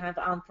 especially if you have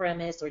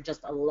on-premise or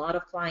just a lot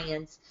of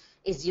clients,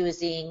 is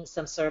using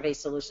some survey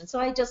solutions. So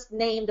I just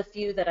named a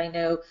few that I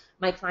know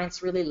my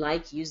clients really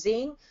like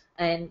using,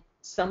 and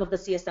some of the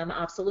CSM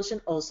ops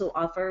solution also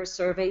offer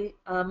survey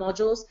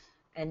modules.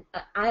 And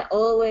I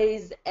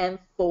always am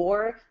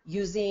for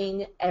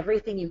using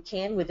everything you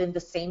can within the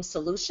same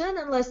solution,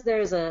 unless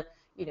there's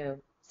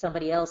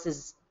somebody else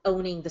is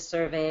owning the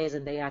surveys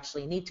and they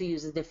actually need to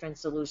use a different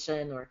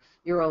solution, or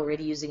you're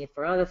already using it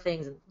for other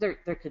things, and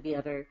there could be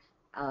other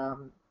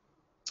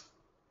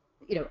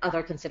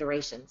other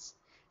considerations.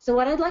 So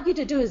what I'd like you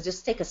to do is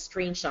just take a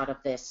screenshot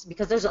of this,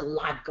 because there's a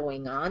lot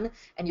going on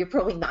and you're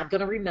probably not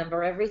going to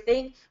remember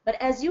everything. But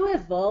as you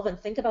evolve and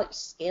think about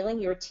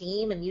scaling your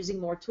team and using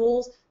more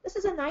tools, this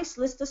is a nice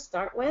list to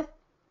start with.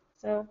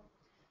 So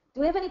do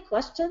we have any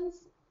questions,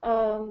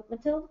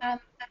 Mathilde?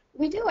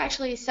 We do,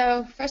 actually.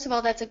 So first of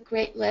all, that's a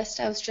great list.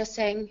 I was just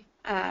saying,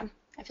 I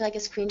feel like a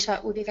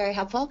screenshot would be very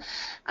helpful.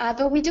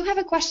 But we do have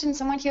a question.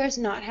 Someone here is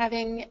not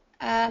having,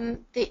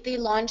 they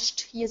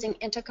launched using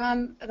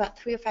Intercom about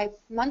 3 or 5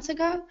 months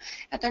ago,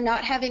 and they're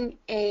not having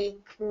a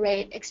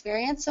great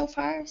experience so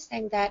far,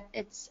 saying that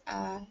it's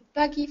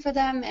buggy for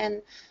them,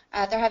 and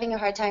they're having a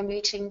hard time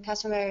reaching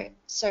customer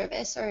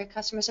service or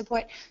customer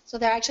support. So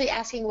they're actually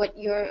asking what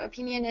your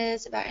opinion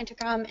is about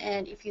Intercom,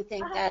 and if you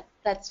think that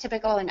that's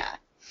typical or not.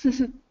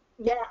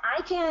 Yeah,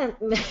 I can.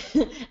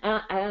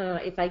 I don't know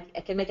if I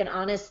can make an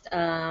honest,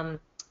 a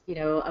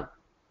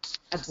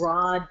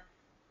broad,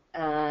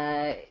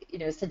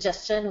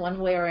 suggestion one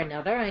way or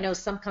another. I know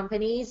some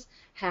companies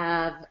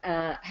have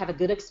a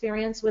good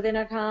experience with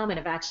Intercom and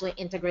have actually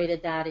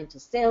integrated that into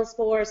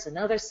Salesforce and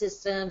other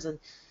systems, and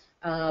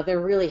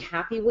they're really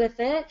happy with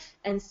it.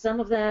 And some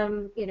of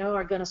them,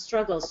 are going to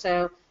struggle.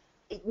 So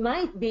it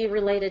might be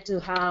related to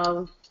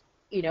how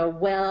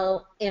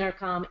well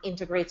Intercom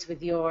integrates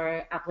with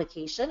your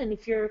application. And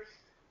if you're,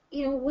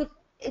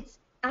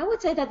 I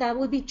would say that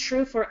would be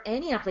true for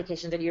any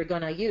application that you're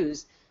going to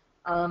use.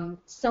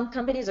 Some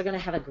companies are going to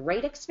have a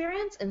great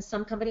experience, and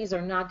some companies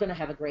are not going to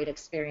have a great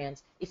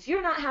experience. If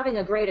you're not having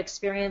a great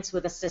experience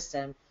with a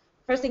system,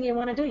 first thing you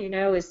want to do,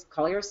 is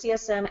call your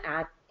CSM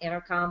at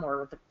Intercom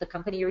or the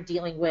company you're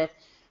dealing with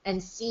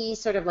and see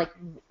sort of like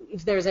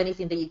if there's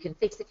anything that you can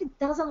fix. If it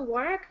doesn't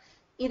work,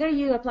 either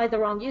you applied the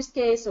wrong use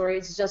case or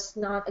it's just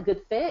not a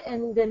good fit,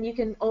 and then you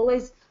can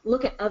always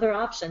look at other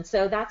options.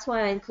 So that's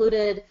why I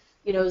included,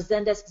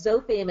 Zendesk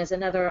Zopim as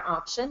another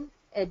option.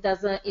 It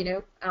doesn't,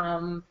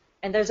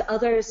 and there's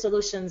other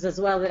solutions as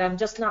well that I'm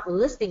just not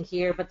listing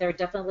here, but they're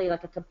definitely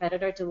like a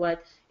competitor to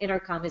what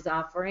Intercom is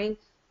offering.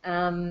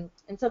 And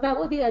so that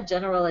would be a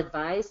general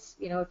advice.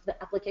 If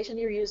the application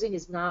you're using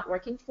is not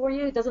working for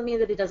you, it doesn't mean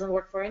that it doesn't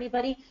work for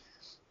anybody.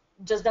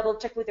 Just double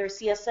check with your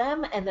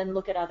CSM and then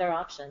look at other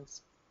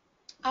options.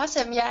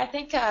 Awesome. Yeah, I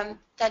think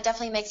that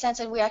definitely makes sense.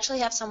 And we actually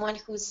have someone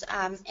who's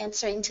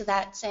answering to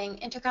that, saying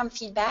Intercom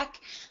feedback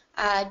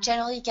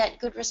generally get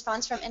good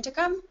response from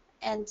Intercom,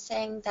 and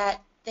saying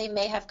that they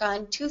may have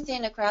gone too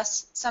thin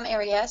across some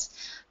areas,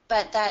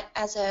 but that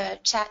as a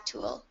chat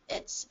tool,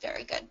 it's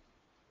very good.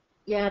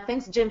 Yeah,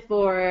 thanks, Jim,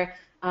 for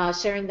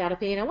sharing that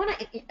opinion. I want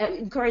to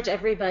encourage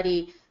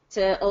everybody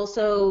to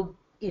also,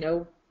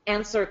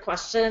 answer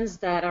questions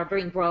that are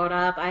being brought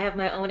up. I have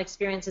my own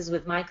experiences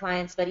with my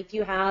clients, but if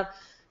you have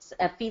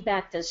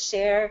feedback to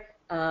share,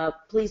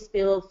 please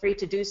feel free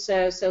to do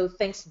so. So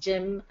thanks,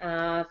 Jim,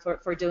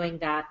 for doing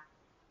that.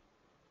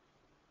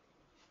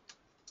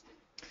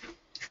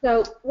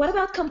 So what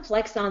about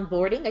complex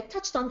onboarding? I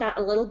touched on that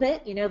a little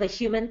bit, the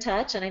human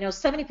touch, and I know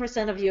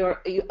 70% of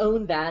you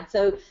own that.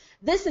 So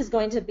this is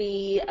going to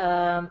be,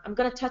 I'm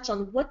going to touch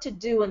on what to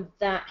do when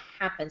that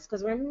happens,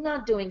 because we're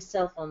not doing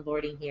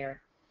self-onboarding here.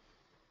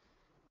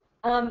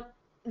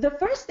 The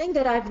first thing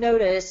that I've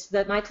noticed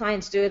that my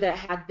clients do that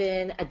had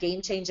been a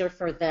game changer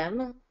for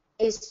them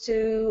is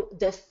to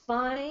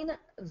define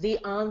the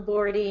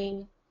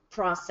onboarding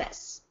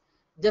process,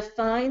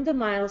 define the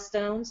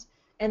milestones,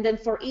 and then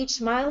for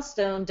each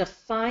milestone,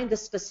 define the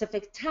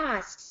specific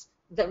tasks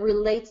that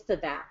relates to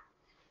that.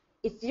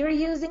 If you're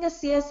using a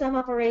CSM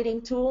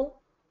operating tool,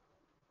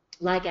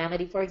 like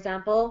Amity, for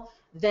example,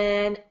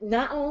 then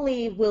not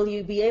only will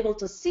you be able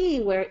to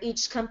see where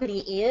each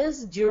company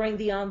is during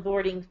the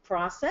onboarding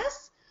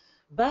process,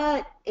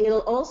 but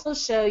it'll also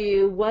show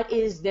you what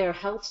is their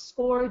health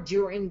score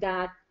during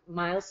that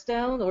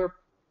milestone or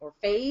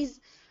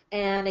phase,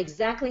 and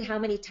exactly how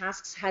many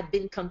tasks had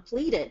been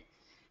completed.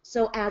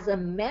 So as a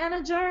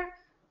manager,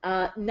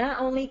 not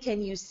only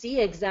can you see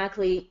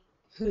exactly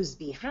who's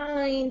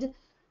behind,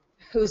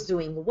 who's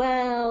doing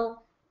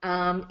well,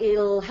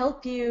 it'll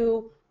help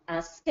you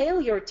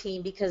scale your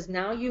team, because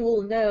now you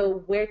will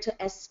know where to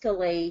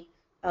escalate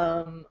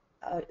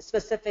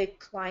specific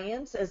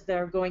clients as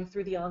they're going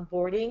through the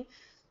onboarding.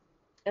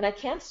 And I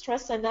can't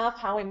stress enough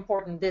how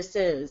important this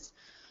is.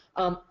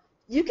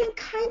 You can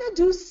kind of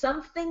do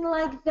something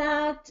like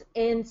that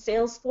in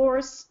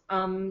Salesforce.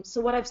 So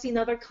what I've seen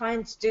other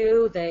clients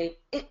do,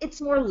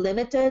 it's more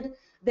limited.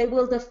 They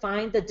will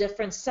define the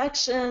different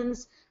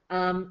sections.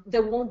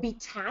 There won't be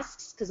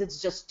tasks because it's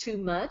just too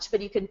much,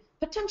 but you can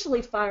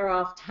potentially fire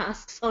off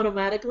tasks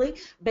automatically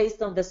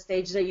based on the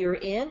stage that you're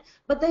in.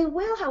 But they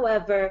will,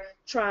 however,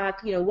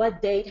 track,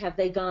 what date have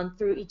they gone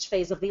through each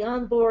phase of the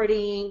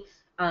onboarding,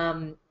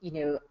 what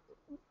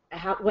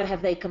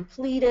have they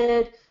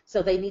completed.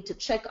 So they need to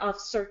check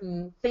off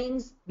certain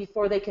things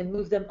before they can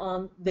move them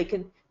on.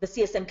 The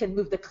CSM can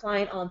move the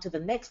client on to the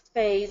next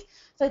phase.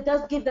 So it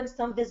does give them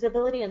some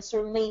visibility, and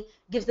certainly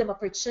gives them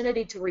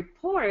opportunity to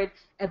report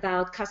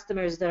about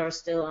customers that are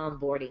still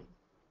onboarding.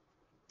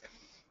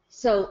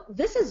 So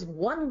this is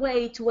one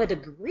way, to a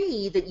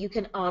degree, that you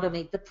can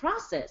automate the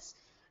process,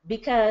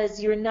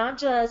 because you're not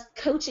just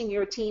coaching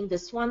your team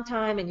this one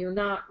time, and you're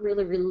not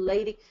really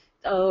relating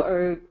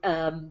or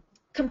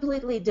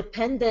completely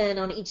dependent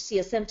on each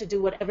CSM to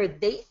do whatever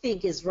they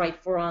think is right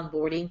for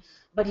onboarding,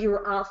 but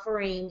you're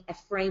offering a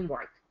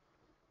framework.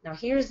 Now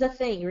here's the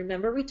thing,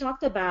 remember we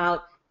talked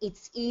about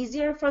it's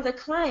easier for the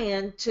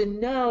client to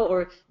know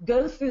or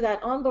go through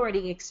that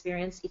onboarding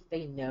experience if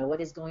they know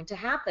what is going to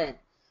happen.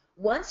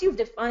 Once you've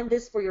defined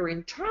this for your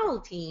internal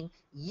team,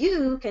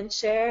 you can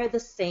share the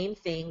same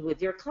thing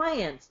with your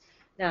clients.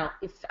 Now,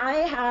 if I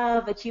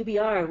have a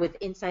QBR with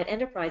Inside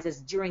Enterprises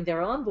during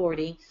their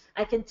onboarding,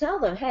 I can tell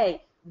them,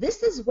 hey,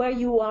 this is where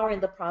you are in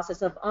the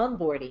process of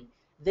onboarding.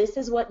 This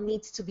is what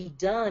needs to be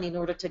done in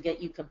order to get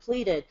you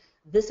completed.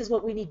 This is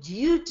what we need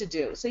you to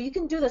do. So you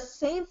can do the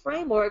same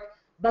framework,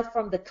 but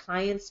from the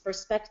client's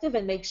perspective,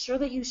 and make sure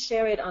that you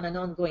share it on an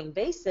ongoing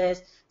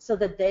basis so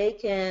that they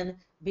can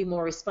be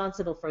more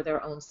responsible for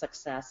their own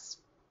success.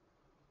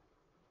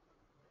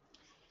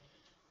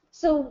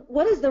 So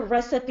what is the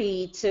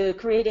recipe to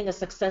creating a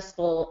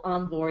successful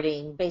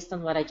onboarding based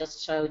on what I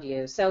just showed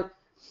you? So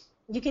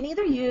you can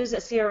either use a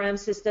CRM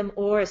system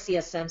or a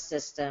CSM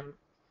system,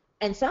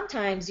 and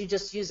sometimes you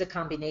just use a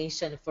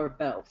combination for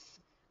both.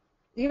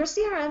 Your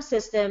CRM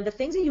system, the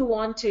things that you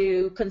want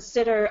to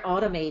consider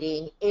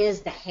automating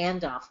is the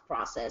handoff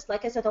process.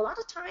 Like I said, a lot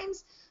of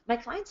times my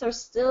clients are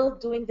still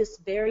doing this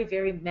very,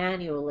 very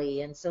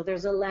manually, and so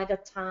there's a lag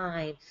of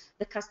time.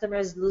 The customer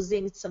is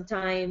losing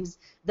sometimes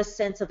the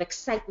sense of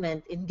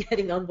excitement in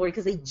getting on board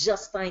because they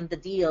just signed the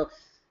deal.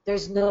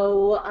 There's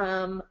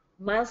no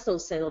milestone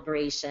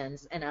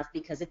celebrations enough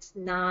because it's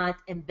not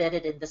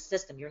embedded in the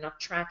system. You're not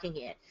tracking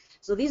it.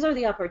 So these are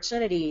the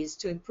opportunities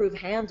to improve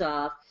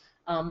handoff.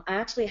 I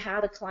actually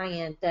had a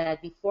client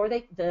that before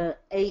the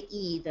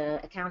AE, the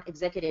account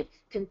executive,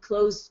 can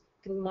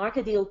mark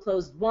a deal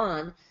closed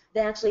won,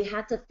 they actually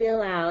had to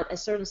fill out a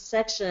certain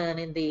section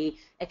in the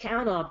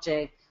account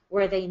object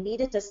where they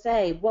needed to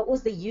say what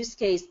was the use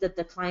case that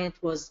the client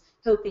was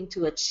hoping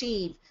to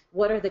achieve,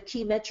 what are the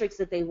key metrics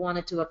that they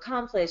wanted to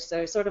accomplish,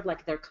 so sort of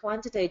like their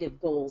quantitative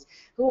goals,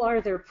 who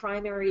are their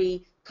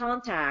primary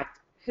contact,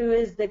 who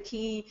is the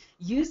key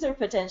user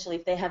potentially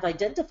if they have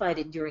identified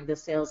it during the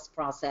sales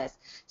process.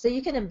 So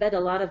you can embed a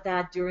lot of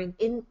that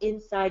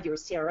inside your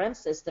CRM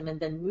system and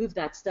then move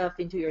that stuff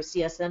into your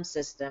CSM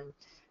system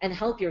and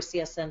help your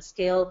CSM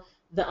scale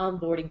the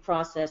onboarding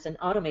process and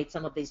automate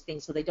some of these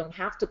things so they don't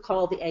have to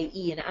call the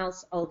AE and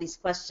ask all these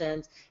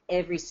questions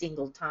every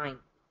single time.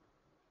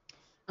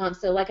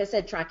 So like I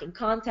said, tracking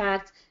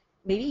contact,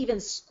 maybe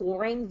even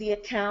scoring the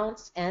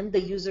accounts and the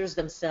users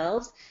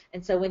themselves.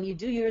 And so when you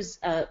do use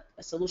a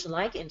solution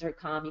like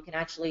Intercom, you can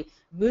actually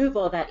move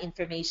all that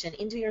information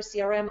into your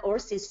CRM or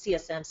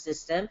CSM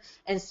system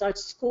and start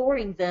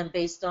scoring them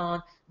based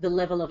on the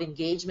level of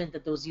engagement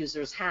that those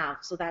users have.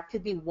 So that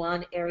could be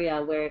one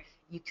area where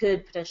you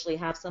could potentially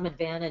have some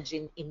advantage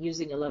in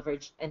using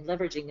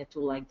leveraging a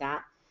tool like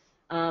that.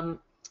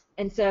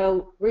 And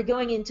so we're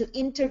going into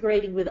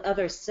integrating with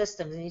other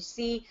systems,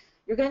 and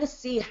you're going to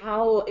see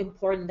how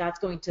important that's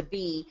going to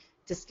be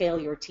to scale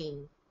your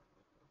team.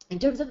 In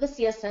terms of the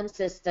CSM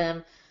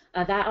system,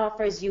 that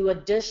offers you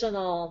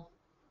additional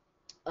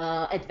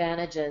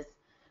advantages.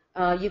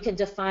 You can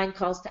define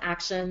calls to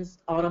actions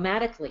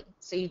automatically,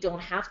 so you don't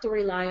have to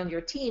rely on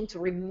your team to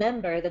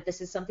remember that this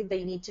is something that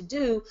you need to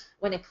do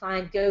when a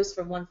client goes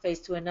from one phase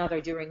to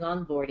another during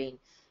onboarding.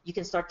 You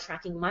can start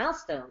tracking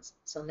milestones,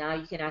 so now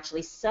you can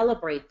actually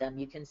celebrate them.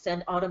 You can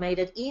send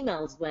automated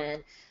emails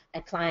when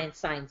a client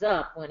signs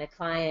up, when a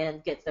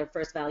client gets their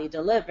first value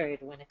delivered,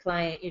 when a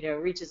client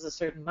reaches a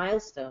certain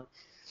milestone.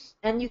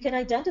 And you can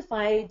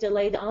identify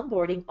delayed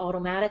onboarding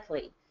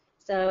automatically.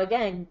 So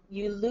again,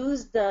 you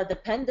lose the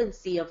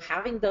dependency of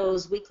having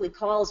those weekly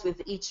calls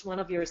with each one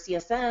of your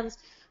CSMs,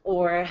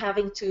 or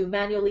having to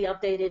manually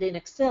update it in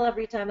Excel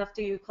every time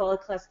after you call a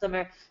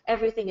customer.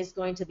 Everything is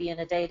going to be in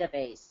a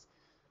database.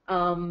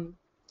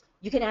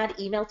 You can add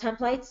email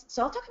templates.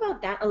 So I'll talk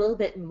about that a little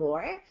bit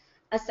more.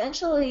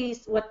 Essentially,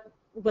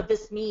 what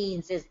this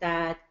means is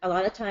that a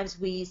lot of times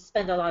we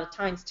spend a lot of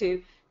time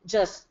to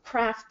just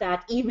craft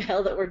that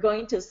email that we're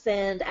going to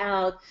send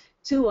out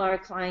to our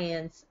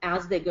clients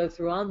as they go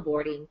through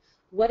onboarding.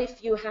 What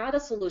if you had a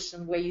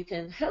solution where you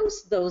can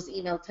host those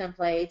email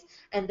templates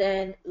and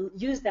then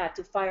use that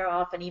to fire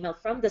off an email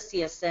from the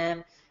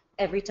CSM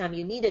every time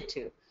you needed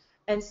to?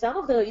 And some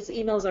of those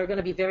emails are going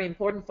to be very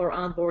important for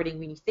onboarding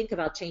when you think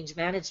about change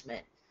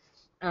management.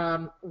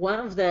 One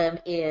of them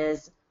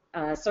is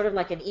sort of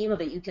like an email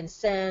that you can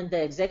send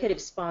the executive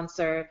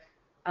sponsor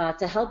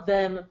to help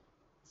them,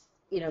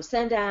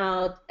 send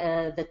out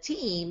the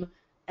team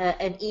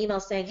an email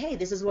saying, hey,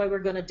 this is why we're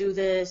going to do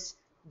this.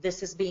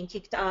 This is being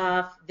kicked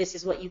off. This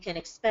is what you can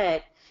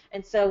expect.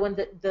 And so when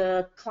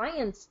the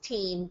client's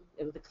team,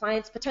 the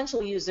client's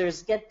potential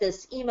users get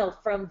this email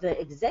from the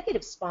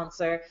executive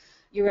sponsor,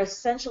 you're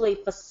essentially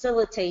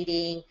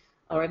facilitating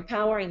or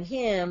empowering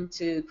him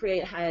to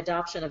create high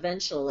adoption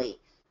eventually.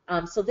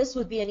 So this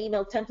would be an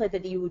email template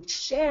that you would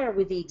share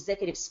with the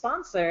executive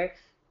sponsor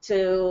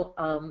to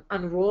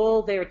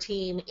enroll their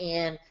team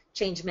in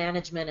change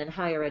management and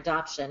higher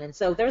adoption. And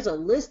so there's a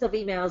list of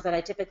emails that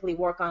I typically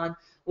work on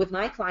with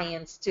my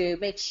clients to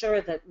make sure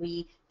that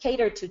we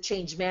cater to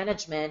change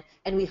management,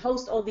 and we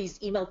host all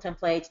these email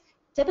templates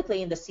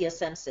typically in the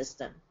CSM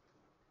system.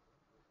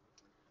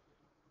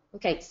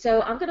 Okay,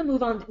 so I'm going to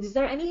move on. Is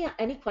there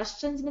any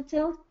questions,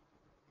 Mathilde?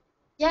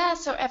 Yeah,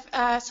 so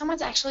if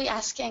someone's actually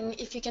asking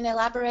if you can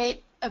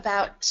elaborate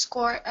about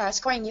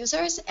scoring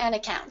users and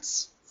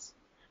accounts.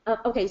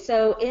 Okay,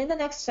 so in the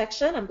next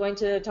section, I'm going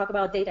to talk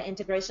about data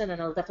integration,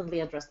 and I'll definitely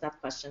address that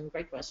question.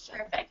 Great question.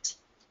 Perfect.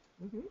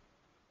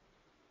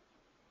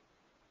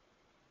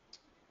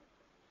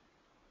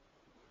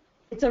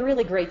 It's a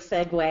really great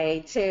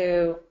segue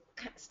to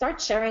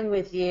start sharing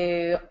with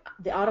you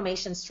the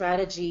automation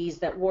strategies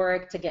that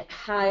work to get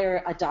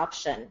higher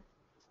adoption.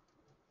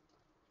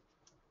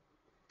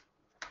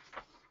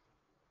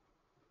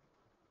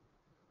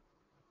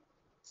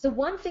 So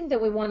one thing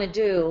that we want to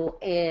do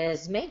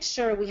is make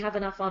sure we have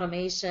enough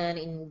automation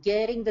in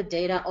getting the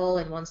data all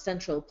in one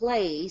central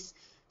place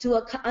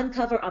to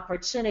uncover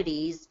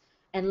opportunities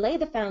and lay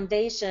the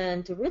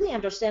foundation to really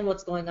understand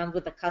what's going on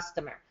with the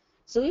customer.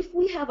 So if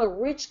we have a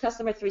rich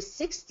customer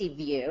 360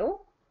 view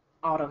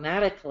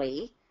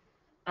automatically,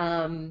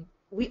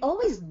 we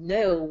always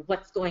know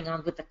what's going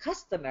on with the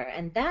customer,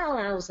 and that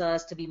allows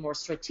us to be more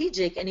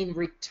strategic, and in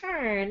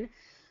return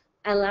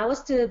allow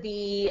us to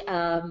be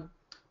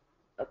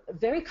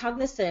very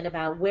cognizant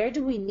about where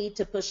do we need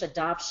to push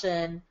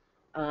adoption,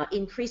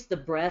 increase the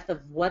breadth of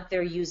what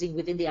they're using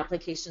within the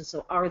application.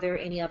 So are there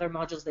any other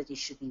modules that you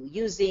should be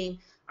using?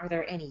 Are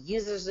there any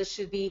users that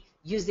should be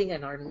using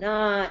and are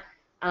not?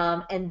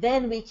 And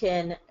then we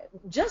can,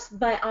 just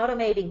by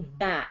automating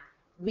that,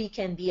 we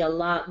can be a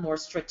lot more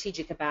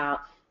strategic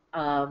about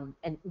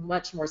and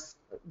much more,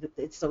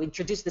 so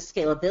introduce the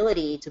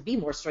scalability to be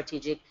more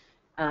strategic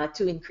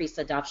to increase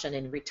adoption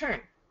in return.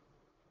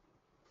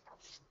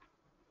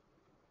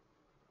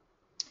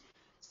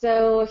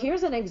 So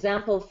here's an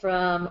example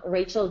from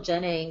Rachel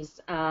Jennings,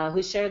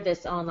 who shared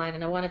this online,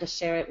 and I wanted to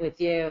share it with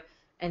you.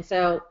 And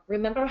so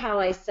remember how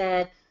I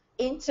said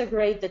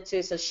integrate the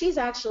two. So she's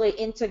actually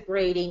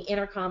integrating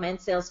Intercom and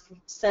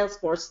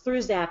Salesforce through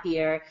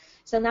Zapier.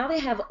 So now they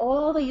have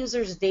all the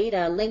users'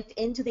 data linked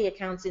into the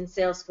accounts in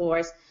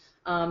Salesforce,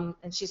 and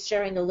she's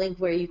sharing a link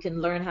where you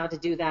can learn how to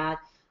do that.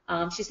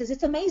 She says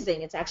it's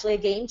amazing. It's actually a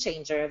game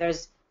changer.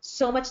 There's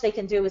so much they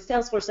can do with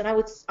Salesforce, and I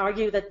would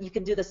argue that you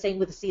can do the same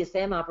with the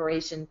CSM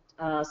operation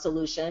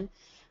solution.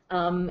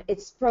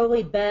 It's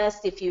probably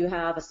best if you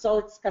have a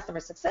solid customer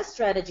success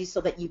strategy so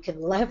that you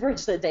can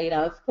leverage the data,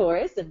 of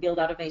course, and build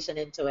automation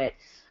into it.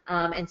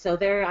 And so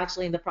they're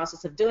actually in the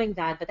process of doing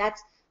that, but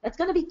that's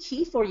going to be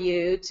key for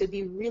you to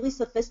be really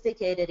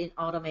sophisticated in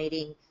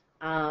automating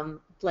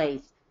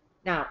plays.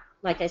 Now,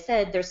 like I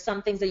said, there's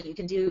some things that you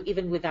can do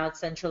even without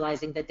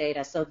centralizing the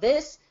data. So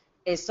this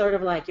is sort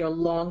of like your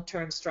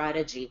long-term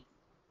strategy.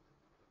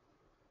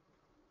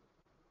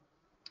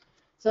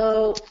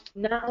 So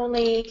not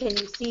only can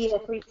you see a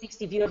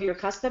 360 view of your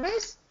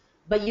customers,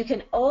 but you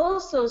can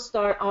also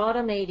start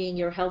automating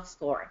your health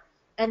score.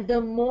 And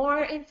the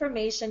more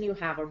information you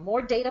have or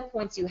more data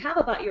points you have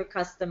about your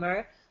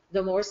customer,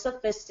 the more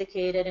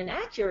sophisticated and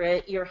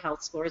accurate your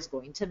health score is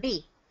going to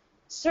be.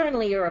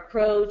 certainly your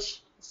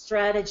approach,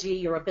 strategy,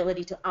 your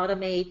ability to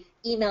automate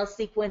email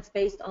sequence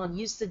based on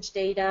usage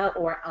data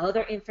or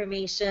other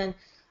information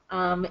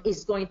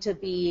is going to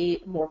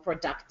be more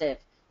productive.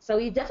 So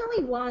you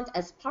definitely want,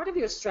 as part of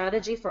your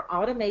strategy for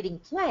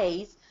automating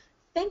plays,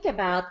 think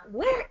about,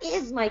 where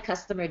is my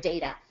customer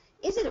data?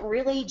 Is it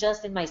really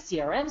just in my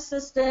CRM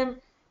system?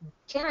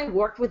 Can I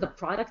work with the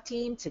product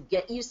team to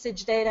get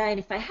usage data? And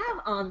if I have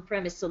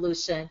on-premise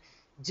solution,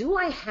 do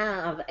I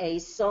have a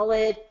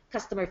solid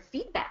customer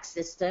feedback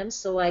system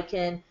so I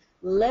can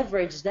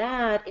leverage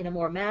that in a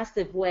more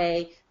massive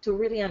way to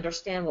really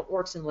understand what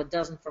works and what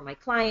doesn't for my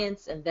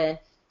clients, and then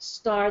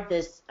start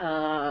this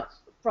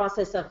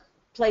process of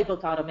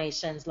playbook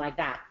automations like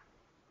that.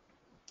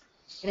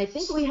 And I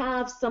think we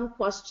have some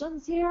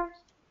questions here.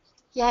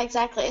 Yeah,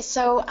 exactly.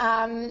 So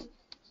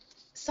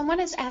someone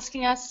is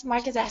asking us,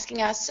 Mark is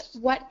asking us,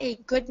 what a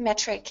good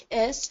metric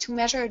is to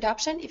measure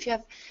adoption if you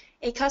have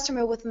a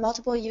customer with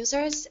multiple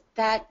users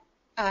that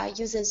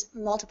uses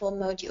multiple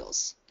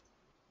modules.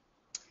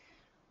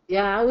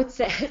 Yeah, I would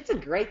say it's a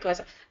great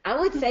question. I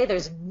would say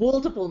there's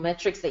multiple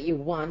metrics that you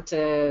want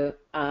to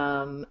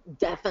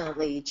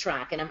definitely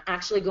track, and I'm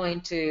actually going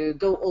to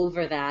go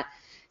over that.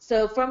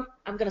 So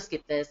I'm going to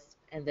skip this,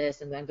 and then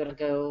I'm going to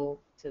go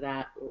to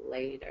that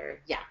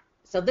later. Yeah.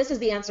 So this is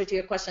the answer to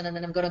your question, and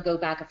then I'm going to go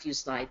back a few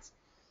slides.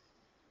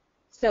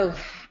 So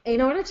in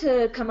order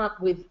to come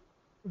up with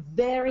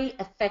very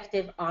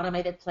effective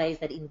automated plays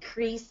that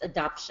increase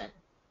adoption,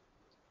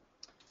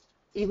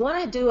 you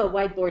want to do a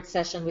whiteboard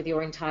session with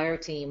your entire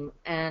team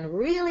and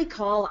really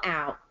call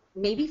out,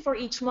 maybe for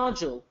each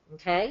module,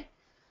 okay?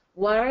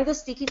 What are the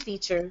sticky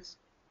features?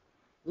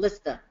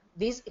 List them.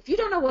 These, if you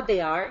don't know what they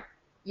are,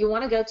 you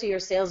want to go to your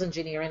sales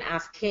engineer and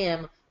ask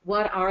him,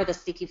 what are the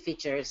sticky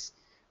features?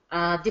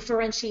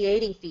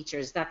 Differentiating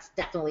features, that's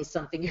definitely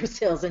something your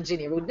sales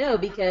engineer would know,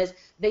 because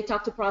they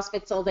talk to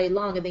prospects all day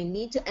long and they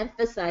need to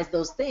emphasize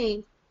those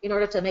things in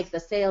order to make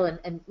the sale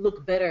and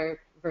look better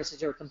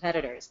versus your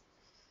competitors.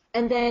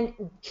 And then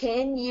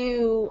can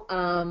you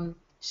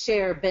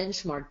share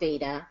benchmark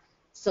data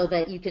so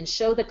that you can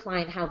show the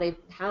client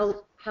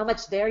how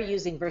much they're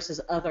using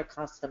versus other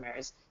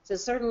customers? So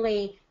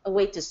certainly a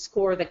way to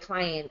score the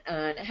client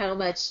on how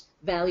much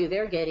value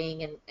they're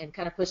getting, and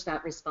kind of push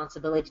that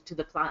responsibility to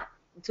the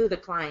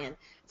client.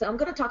 So I'm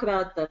going to talk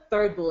about the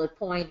third bullet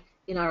point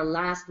in our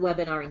last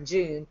webinar in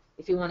June,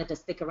 if you wanted to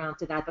stick around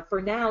to that. But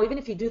for now, even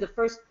if you do the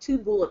first 2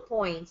 bullet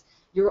points,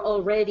 you're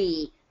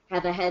already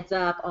have a heads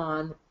up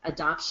on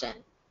adoption.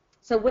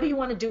 So what do you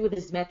want to do with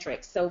these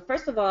metrics? So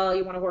first of all,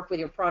 you want to work with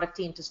your product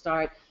team to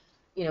start,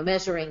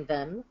 measuring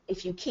them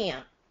if you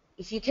can.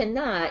 If you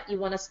cannot, you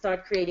want to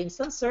start creating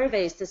some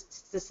surveys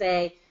to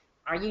say,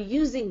 are you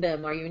using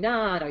them? Are you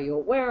not? Are you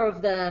aware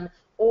of them?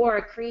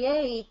 Or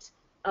create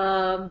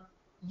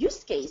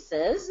use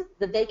cases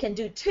that they can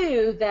do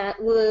too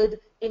that would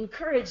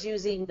encourage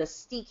using the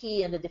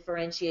sticky and the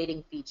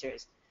differentiating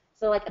features.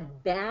 So like a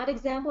bad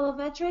example of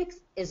metrics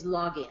is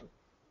login,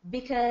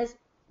 because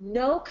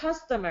no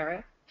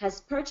customer has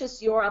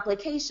purchased your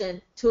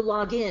application to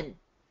log in.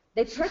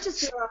 They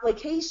purchased your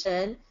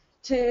application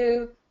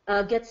to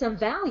get some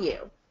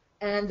value.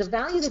 And the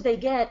value that they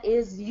get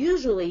is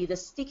usually the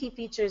sticky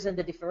features and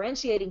the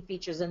differentiating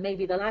features. And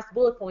maybe the last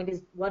bullet point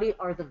is, what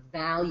are the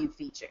value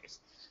features?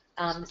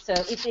 So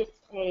if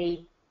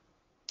it's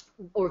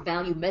or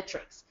value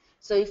metrics.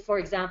 So if, for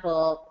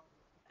example,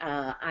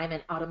 I'm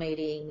an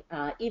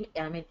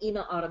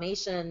email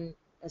automation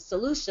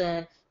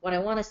solution, what I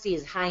want to see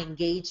is high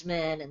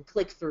engagement and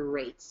click-through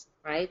rates,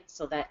 right?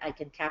 So that I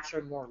can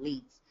capture more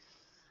leads.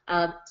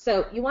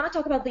 So you want to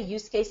talk about the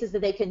use cases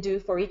that they can do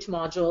for each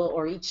module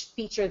or each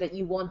feature that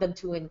you want them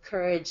to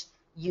encourage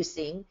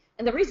using.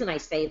 And the reason I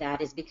say that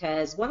is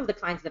because one of the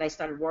clients that I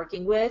started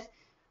working with,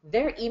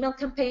 their email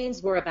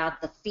campaigns were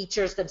about the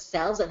features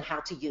themselves and how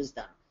to use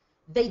them.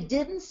 They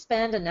didn't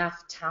spend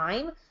enough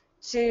time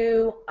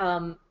to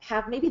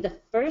have maybe the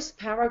first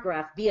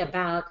paragraph be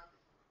about,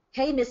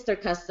 hey, Mr.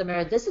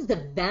 Customer, this is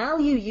the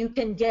value you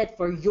can get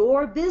for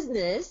your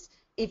business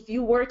if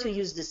you were to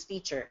use this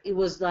feature. It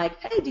was like,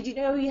 hey, did you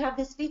know you have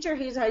this feature?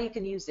 Here's how you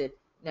can use it.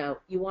 No,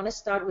 you want to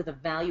start with a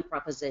value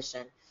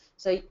proposition.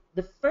 So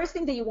the first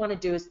thing that you want to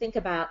do is think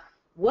about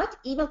what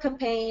email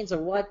campaigns or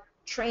what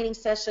training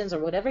sessions or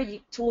whatever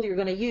tool you're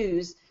going to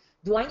use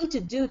do I need to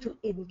do to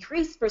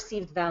increase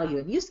perceived value?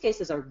 And use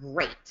cases are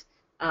great.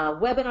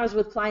 Webinars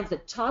with clients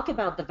that talk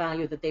about the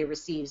value that they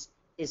receive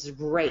is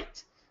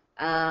great.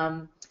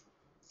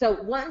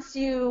 So once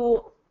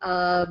you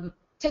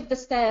take the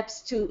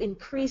steps to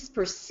increase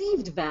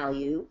perceived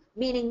value,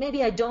 meaning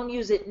maybe I don't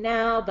use it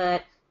now,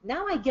 but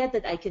now I get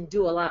that I can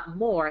do a lot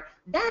more,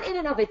 that in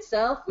and of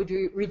itself would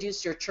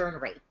reduce your churn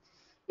rate.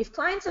 If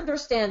clients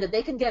understand that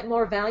they can get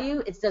more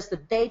value, it's just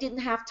that they didn't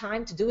have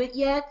time to do it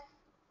yet,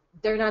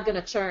 they're not going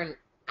to churn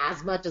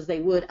as much as they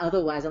would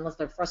otherwise, unless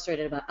they're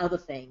frustrated about other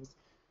things.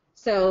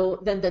 So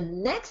then the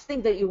next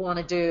thing that you want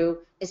to do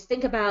is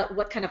think about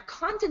what kind of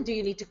content do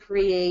you need to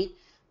create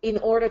in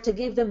order to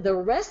give them the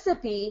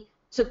recipe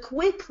to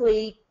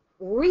quickly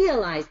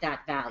realize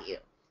that value.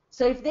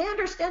 So if they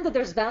understand that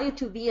there's value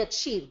to be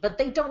achieved, but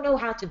they don't know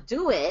how to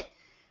do it,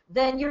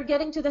 then you're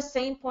getting to the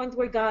same point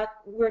we're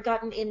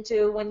gotten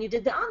into when you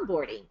did the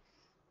onboarding.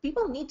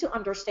 People need to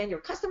understand, your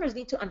customers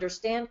need to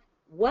understand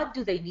what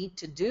do they need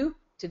to do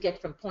to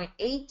get from point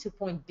A to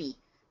point B.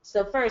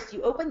 So first,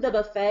 you open the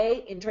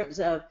buffet in terms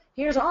of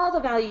here's all the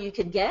value you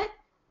can get,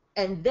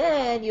 and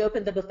then you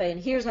open the buffet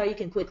and here's how you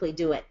can quickly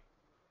do it.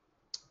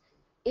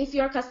 If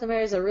your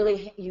customers are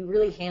you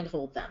really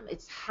handhold them,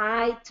 it's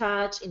high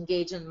touch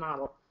engagement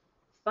model,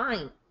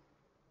 fine.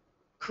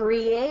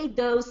 Create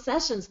those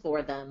sessions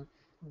for them.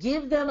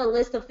 Give them a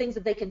list of things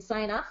that they can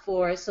sign up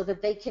for so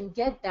that they can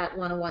get that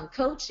one-on-one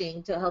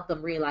coaching to help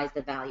them realize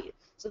the value.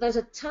 So there's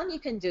a ton you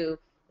can do.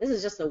 This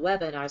is just a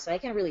webinar, so I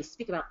can't really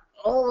speak about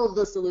all of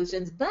the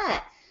solutions,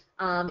 but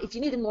if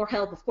you needed more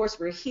help, of course,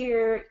 we're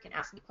here. You can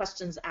ask me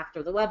questions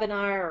after the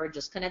webinar or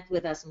just connect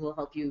with us and we'll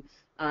help you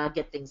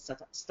get things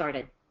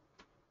started.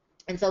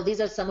 And so these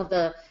are some of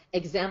the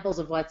examples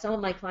of what some of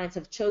my clients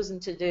have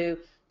chosen to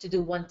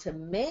do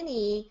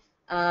one-to-many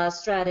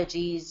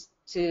strategies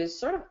to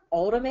sort of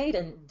automate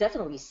and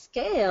definitely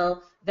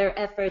scale their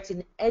efforts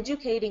in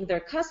educating their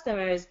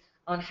customers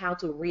on how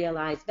to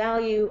realize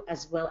value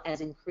as well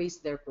as increase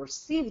their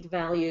perceived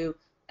value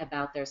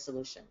about their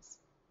solutions.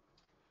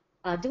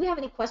 Do we have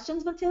any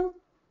questions, Mathilde?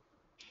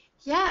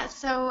 Yeah,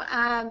 so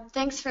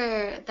thanks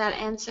for that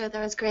answer.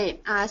 That was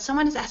great.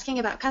 Someone is asking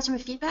about customer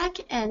feedback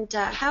and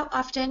how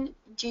often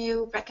do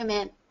you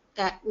recommend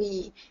that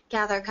we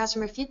gather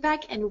customer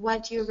feedback and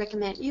what do you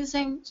recommend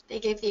using? They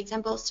gave the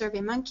example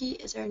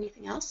SurveyMonkey. Is there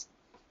anything else?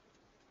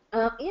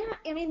 Yeah,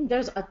 I mean,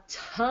 there's a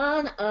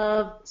ton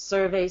of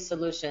survey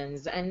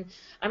solutions, and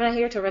I'm not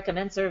here to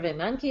recommend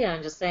SurveyMonkey.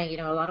 I'm just saying,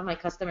 a lot of my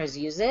customers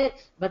use it,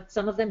 but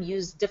some of them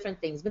use different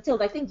things.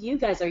 Mathilde, I think you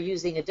guys are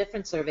using a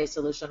different survey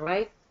solution,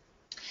 right?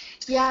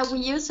 Yeah, we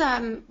use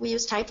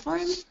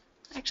Typeform,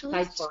 actually.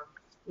 Typeform,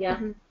 yeah.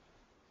 Mm-hmm.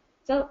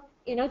 So,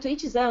 to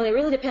each his own. It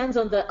really depends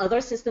on the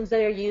other systems that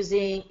you're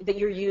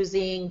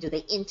using. Do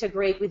they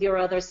integrate with your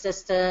other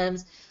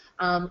systems?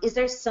 Is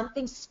there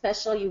something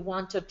special you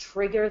want to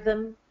trigger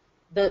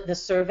the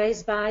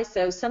surveys by?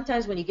 So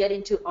sometimes when you get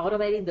into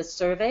automating the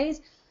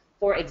surveys,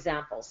 for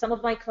example, some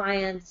of my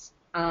clients,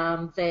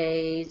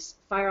 they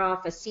fire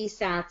off a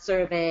CSAT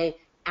survey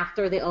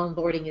after the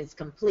onboarding is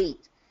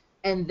complete.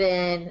 And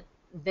then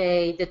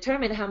they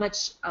determine how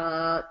much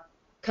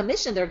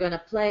commission they're going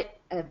to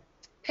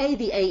pay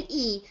the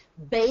AE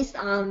based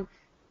on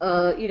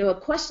a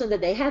question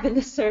that they have in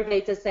the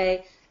survey to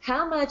say,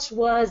 how much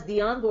was the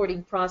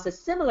onboarding process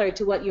similar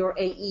to what your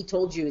AE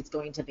told you it's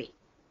going to be?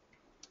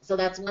 So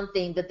that's one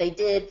thing that they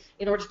did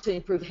in order to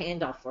improve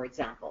handoff, for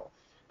example.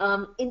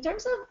 In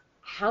terms of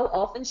how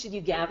often should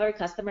you gather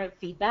customer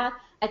feedback,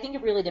 I think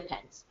it really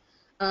depends.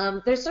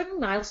 There's certain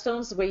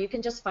milestones where you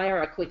can just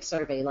fire a quick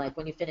survey, like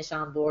when you finish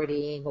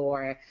onboarding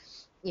or,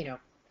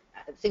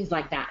 things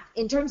like that.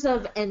 In terms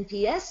of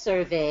NPS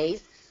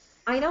surveys,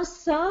 I know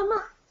some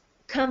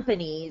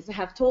companies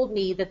have told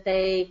me that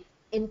they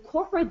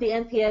incorporate the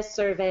NPS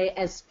survey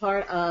as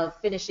part of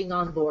finishing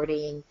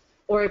onboarding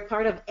or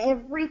part of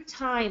every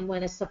time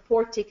when a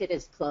support ticket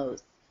is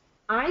closed.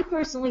 I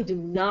personally do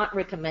not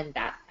recommend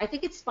that. I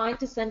think it's fine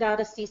to send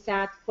out a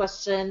CSAT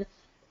question,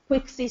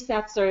 quick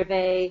CSAT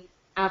survey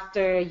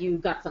after you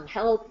got some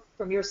help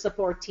from your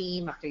support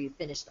team, after you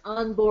finished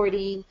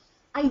onboarding.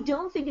 I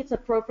don't think it's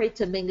appropriate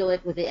to mingle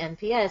it with the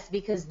NPS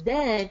because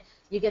then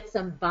you get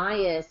some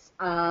bias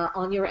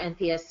on your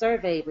NPS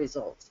survey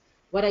results.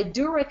 What I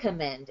do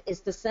recommend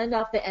is to send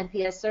off the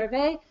NPS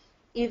survey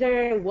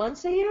either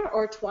once a year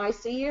or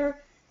twice a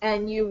year,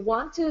 and you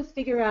want to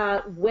figure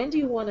out when do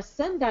you want to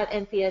send that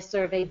NPS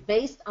survey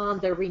based on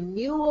the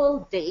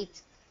renewal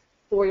date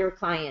for your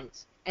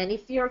client. And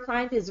if your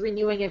client is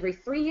renewing every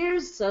 3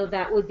 years, so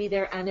that would be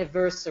their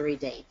anniversary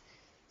date.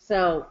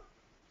 So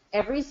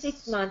every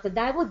 6 months, and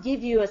that will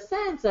give you a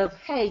sense of,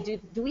 hey,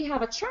 do we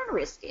have a churn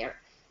risk here?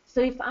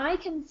 So if I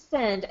can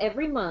send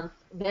every month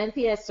the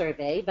NPS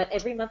survey, but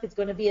every month it's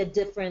going to be a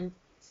different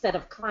set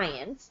of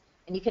clients,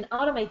 and you can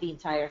automate the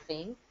entire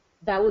thing,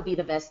 that would be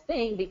the best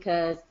thing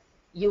because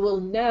you will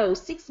know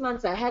 6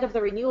 months ahead of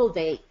the renewal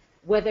date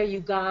whether you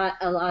got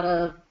a lot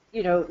of,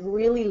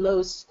 really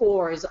low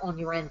scores on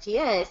your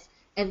NPS,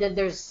 and then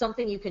there's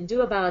something you can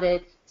do about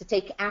it to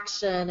take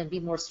action and be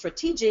more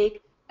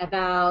strategic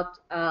about,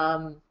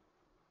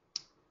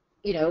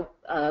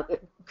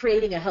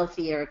 creating a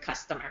healthier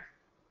customer.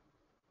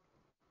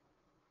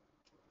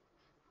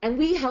 And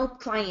we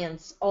help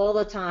clients all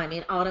the time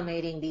in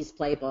automating these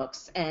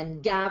playbooks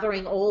and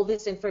gathering all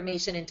this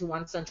information into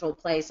one central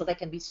place so they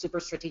can be super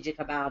strategic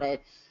about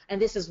it.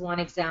 And this is one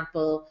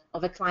example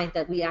of a client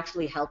that we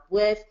actually helped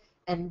with,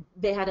 and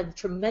they had a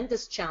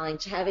tremendous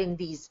challenge having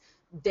these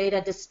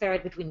data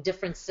disparate between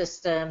different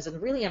systems and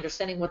really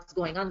understanding what's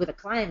going on with a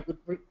client.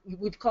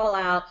 Would call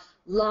out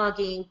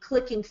logging,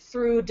 clicking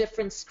through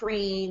different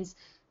screens,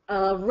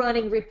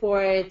 running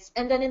reports,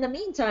 and then in the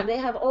meantime they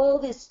have all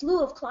this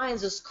slew of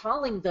clients just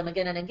calling them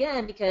again and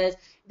again because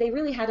they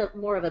really had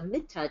more of a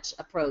mid-touch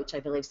approach, I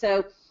believe.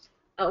 So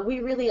we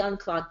really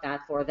unclogged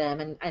that for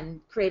them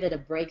and created a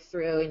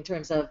breakthrough in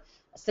terms of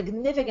a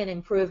significant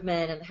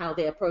improvement in how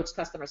they approach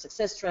customer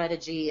success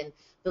strategy and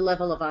the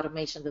level of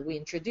automation that we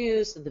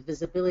introduced and the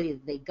visibility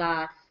that they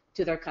got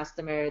to their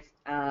customers,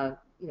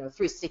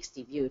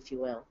 360 view, if you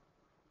will.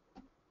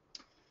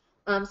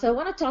 So I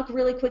want to talk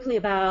really quickly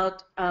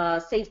about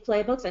saved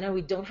playbooks. I know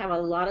we don't have a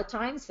lot of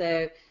time,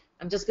 so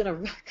I'm just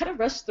going to kind of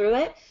rush through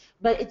it.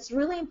 But it's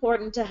really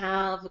important to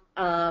have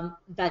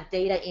that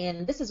data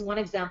in. This is one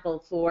example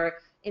for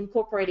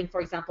incorporating,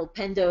 for example,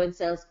 Pendo and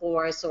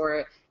Salesforce,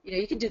 or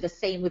you can do the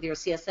same with your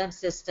CSM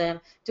system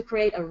to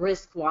create a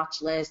risk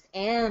watch list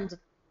and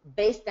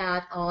base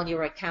that on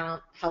your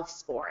account health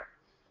score.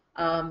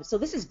 So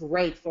this is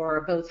great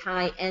for both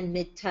high and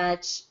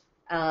mid-touch,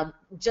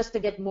 just to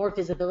get more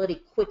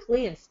visibility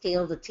quickly and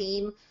scale the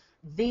team.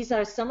 These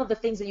are some of the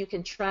things that you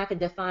can track and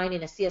define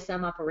in a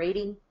CSM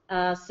operating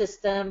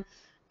system.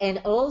 And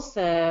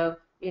also,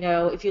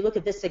 if you look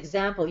at this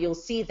example, you'll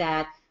see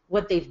that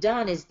what they've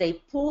done is they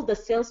pulled the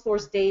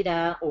Salesforce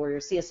data or your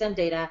CSM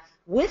data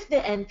with the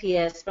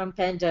NPS from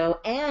Pendo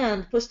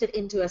and pushed it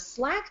into a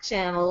Slack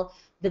channel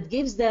that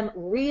gives them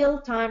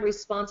real-time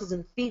responses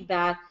and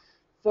feedback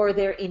for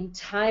their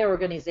entire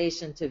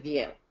organization to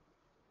view.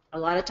 A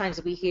lot of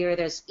times we hear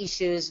there's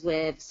issues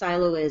with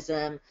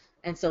siloism,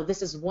 and so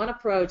this is one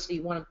approach that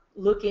you want to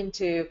look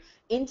into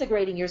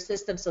integrating your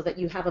system so that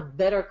you have a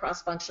better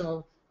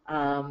cross-functional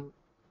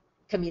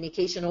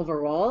communication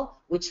overall,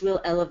 which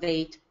will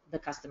elevate the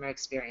customer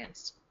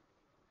experience.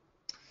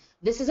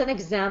 This is an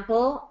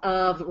example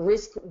of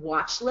risk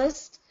watch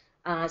list.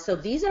 So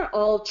these are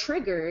all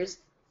triggers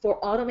for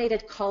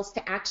automated calls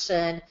to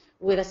action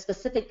with a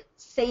specific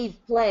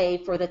save play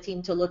for the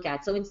team to look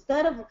at. So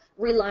instead of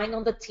relying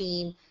on the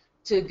team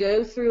to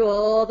go through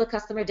all the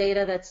customer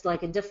data that's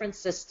like in different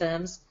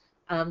systems,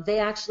 they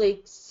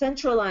actually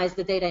centralized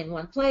the data in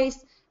one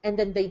place, and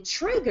then they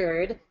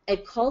triggered a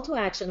call to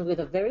action with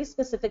a very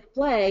specific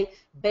play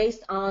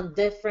based on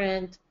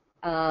different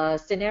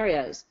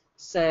scenarios.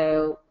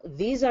 So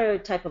these are a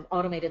type of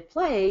automated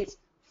plays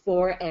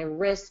for a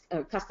risk,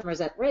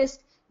 customers at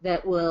risk,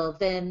 that will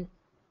then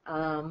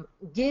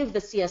give the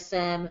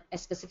CSM a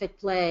specific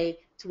play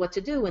to what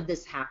to do when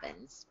this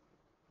happens.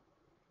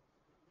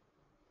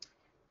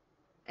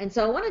 And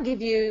so I want to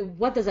give you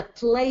what does a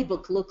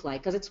playbook look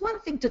like, because it's one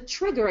thing to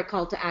trigger a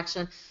call to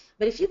action,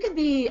 but if you can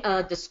be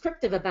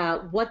descriptive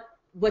about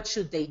what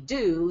should they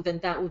do, then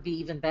that would be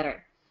even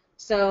better.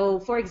 So,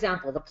 for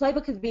example, the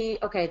playbook could be,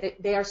 okay,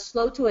 they are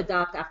slow to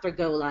adopt after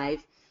go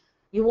live.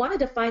 You want to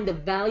define the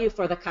value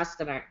for the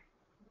customer,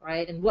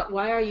 right? And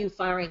why are you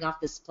firing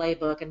off this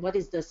playbook, and what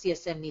is the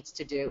CSM needs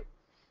to do?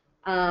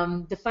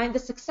 Define the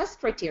success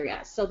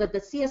criteria so that the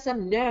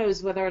CSM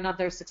knows whether or not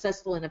they're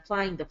successful in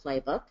applying the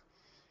playbook,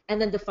 and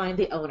then define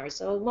the owner.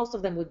 So most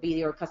of them would be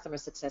your customer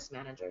success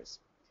managers.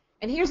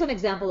 And here's an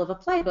example of a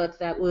playbook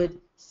that would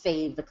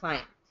save the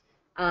client.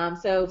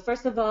 So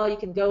first of all, you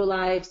can go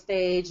live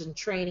stage and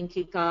training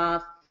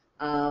kickoff,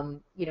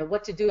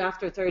 what to do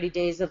after 30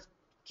 days of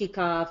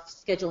kickoff,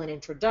 schedule an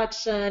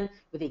introduction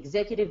with the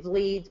executive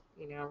lead,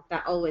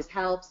 that always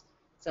helps.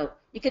 So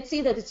you can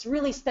see that it's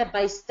really step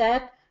by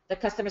step. The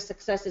customer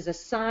success is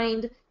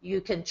assigned. You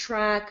can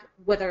track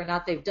whether or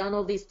not they've done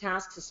all these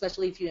tasks,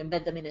 especially if you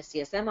embed them in a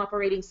CSM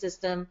operating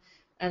system.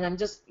 And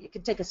you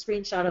can take a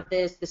screenshot of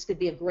this. This could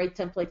be a great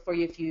template for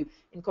you if you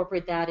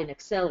incorporate that in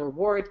Excel or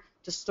Word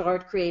to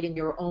start creating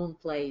your own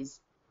plays.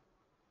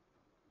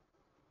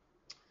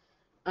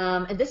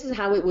 And this is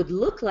how it would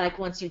look like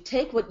once you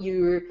take what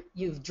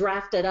you've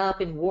drafted up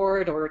in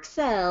Word or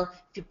Excel.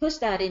 If you push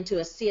that into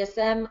a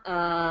CSM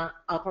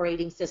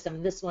operating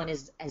system, this one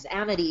is as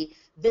Amity,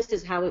 this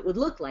is how it would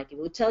look like. It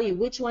would tell you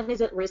which one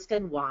is at risk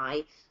and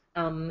why,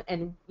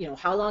 and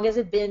how long has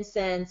it been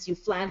since you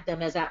flagged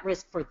them as at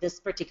risk for this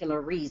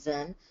particular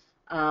reason.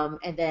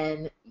 And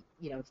then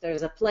if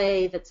there's a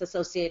play that's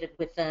associated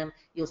with them,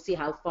 you'll see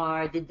how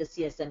far did the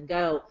CSM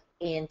go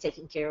in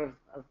taking care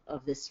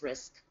of this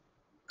risk.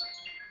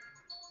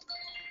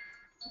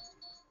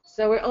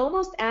 So we're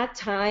almost at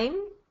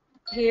time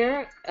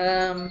here.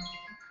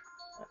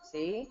 Let's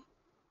see.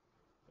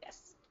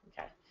 Yes.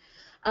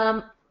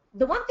 Okay.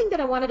 The one thing that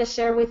I wanted to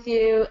share with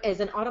you is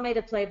an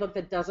automated playbook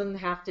that doesn't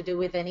have to do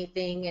with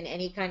anything and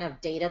any kind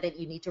of data that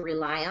you need to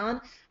rely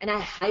on, and I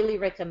highly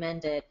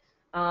recommend it.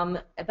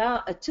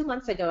 About 2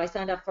 months ago, I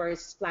signed up for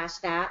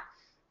SplashThat,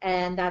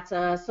 and that's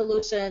a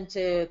solution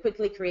to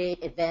quickly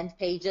create event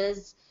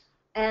pages.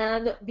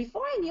 And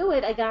before I knew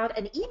it, I got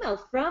an email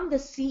from the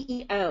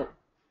CEO.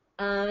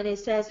 And it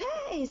says,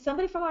 hey,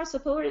 somebody from our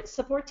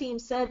support team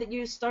said that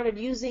you started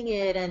using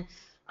it, and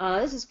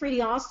this is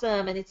pretty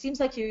awesome, and it seems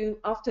like you're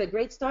off to a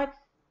great start.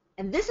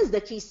 And this is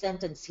the key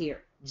sentence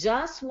here.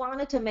 Just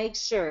wanted to make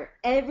sure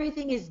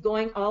everything is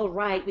going all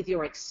right with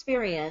your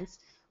experience.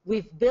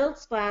 We've built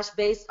Splash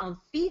based on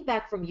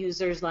feedback from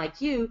users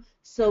like you,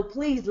 so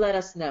please let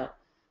us know.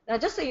 Now,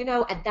 just so you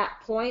know, at that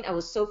point, I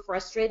was so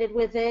frustrated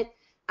with it,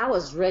 I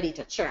was ready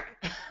to churn,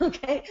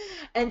 okay?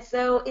 And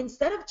so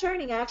instead of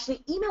churning, I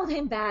actually emailed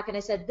him back and I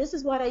said, this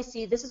is what I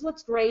see, this is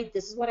what's great,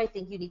 this is what I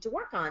think you need to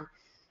work on.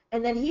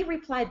 And then he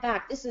replied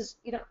back, this is,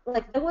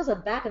 like there was a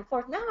back and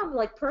forth. Now I'm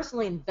like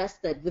personally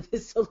invested with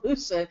his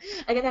solution.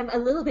 Again, I'm a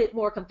little bit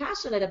more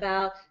compassionate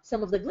about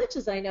some of the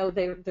glitches I know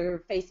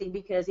they're facing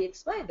because he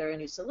explained they're a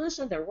new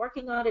solution, they're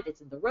working on it,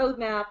 it's in the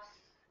roadmap.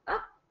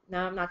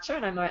 Now I'm not sure,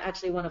 and I'm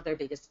actually one of their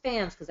biggest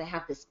fans because I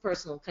have this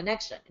personal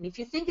connection. And if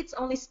you think it's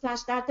only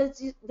Splashdot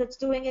that's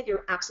doing it,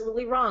 you're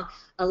absolutely wrong.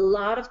 A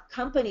lot of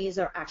companies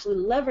are actually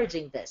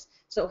leveraging this.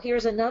 So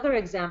here's another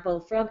example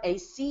from a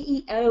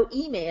CEO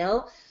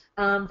email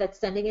that's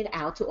sending it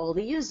out to all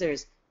the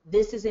users.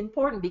 This is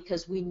important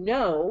because we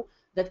know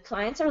that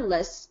clients are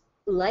less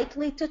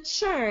likely to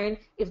churn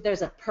if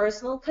there's a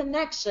personal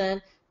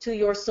connection to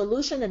your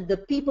solution and the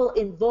people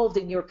involved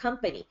in your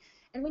company.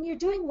 And when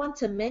you're doing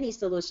one-to-many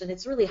solution,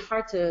 it's really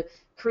hard to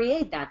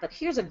create that. But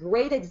here's a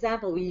great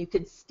example where you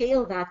could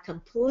scale that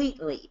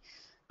completely.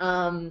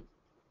 I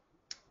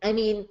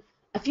mean,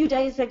 a few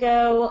days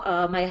ago,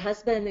 my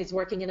husband is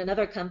working in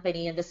another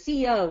company, and the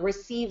CEO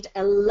received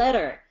a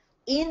letter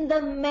in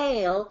the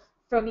mail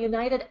from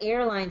United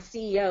Airlines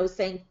CEO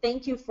saying,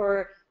 thank you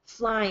for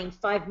flying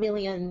 5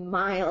 million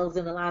miles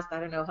in the last, I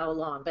don't know how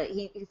long, but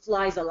he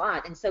flies a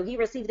lot. And so he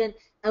received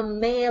a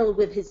mail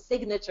with his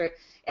signature.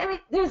 I mean,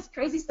 there's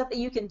crazy stuff that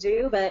you can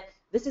do, but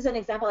this is an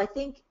example. I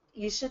think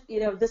you should,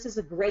 this is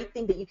a great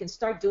thing that you can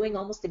start doing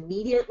almost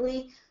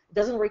immediately. It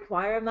doesn't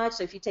require much.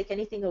 So if you take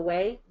anything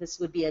away, this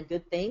would be a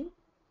good thing.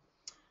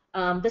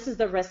 This is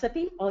the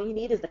recipe. All you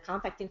need is the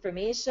contact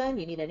information.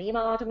 You need an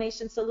email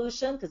automation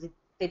solution because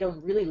they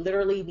don't really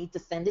literally need to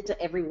send it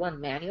to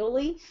everyone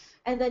manually.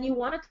 And then you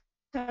want to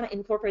kind of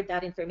incorporate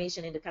that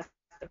information into Customer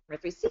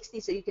 360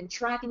 so you can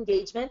track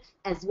engagement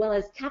as well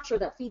as capture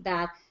that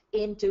feedback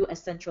into a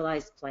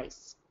centralized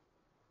place.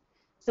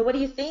 So what do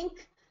you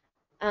think?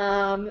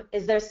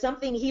 Is there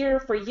something here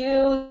for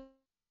you?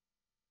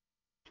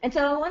 And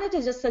so I wanted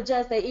to just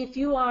suggest that if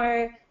you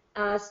are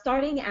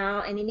starting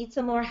out and you need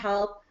some more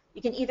help,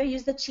 you can either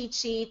use the cheat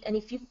sheet, and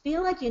if you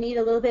feel like you need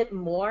a little bit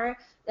more,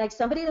 like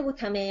somebody that would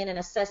come in and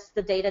assess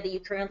the data that you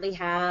currently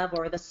have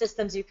or the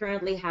systems you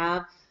currently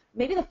have,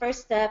 maybe the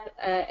first step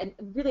and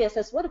really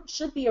assess what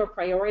should be your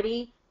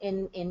priority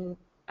in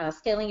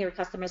scaling your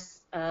customer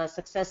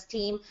success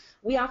team.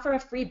 We offer a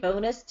free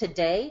bonus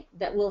today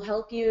that will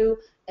help you,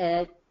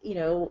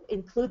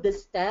 include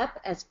this step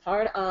as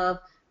part of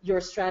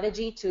your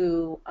strategy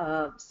to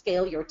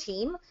scale your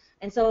team.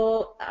 And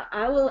so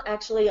I will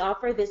actually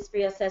offer this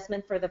free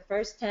assessment for the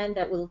first 10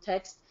 that will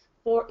text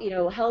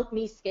help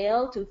me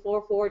scale to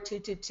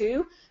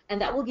 44222,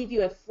 and that will give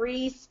you a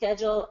free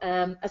schedule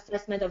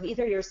assessment of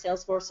either your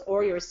Salesforce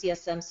or your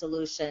CSM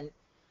solution.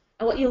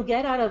 And what you'll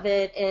get out of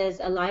it is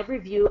a live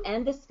review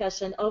and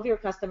discussion of your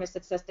customer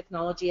success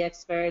technology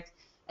experts,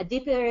 a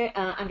deeper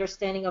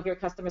understanding of your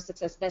customer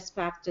success best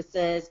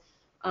practices,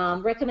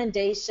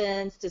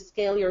 recommendations to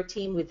scale your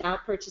team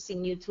without purchasing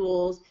new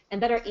tools,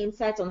 and better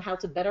insights on how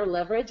to better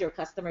leverage your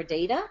customer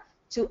data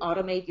to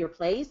automate your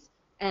plays,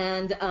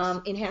 and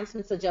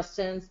enhancement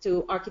suggestions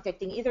to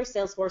architecting either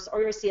Salesforce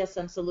or your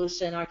CSM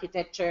solution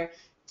architecture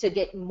to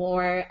get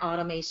more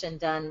automation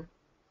done.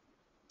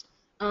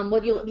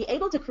 What you'll be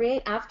able to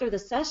create after the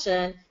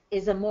session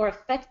is a more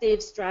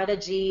effective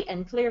strategy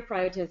and clear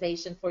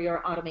prioritization for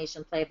your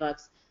automation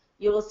playbooks.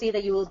 You will see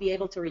that you will be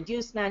able to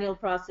reduce manual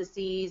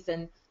processes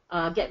and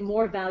get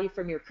more value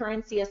from your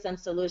current CSM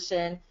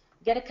solution,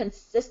 get a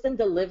consistent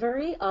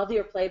delivery of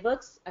your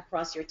playbooks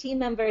across your team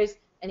members,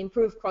 and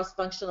improve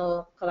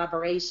cross-functional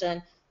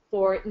collaboration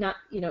for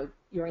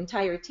your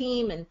entire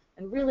team, and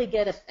really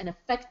get an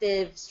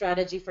effective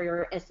strategy for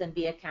your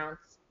SMB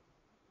accounts.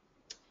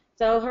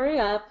 So hurry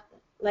up.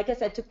 Like I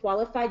said, to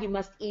qualify, you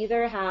must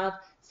either have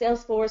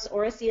Salesforce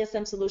or a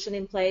CSM solution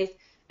in place,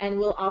 and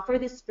we'll offer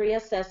this free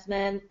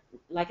assessment.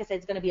 Like I said,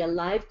 it's going to be a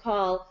live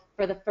call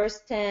for the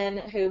first 10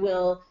 who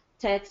will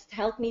text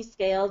 "Help me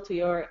scale" to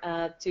your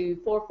to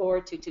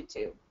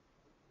 44222.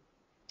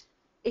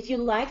 If you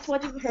liked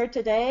what you've heard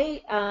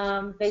today,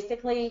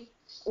 basically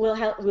we'd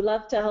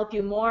love to help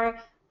you more.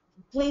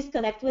 Please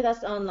connect with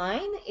us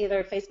online,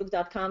 either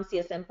facebook.com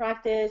CSM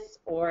Practice,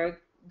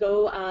 or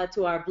go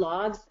to our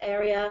blogs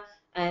area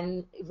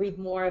and read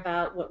more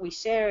about what we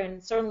share.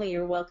 And certainly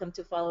you're welcome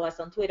to follow us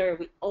on Twitter.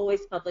 We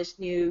always publish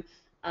new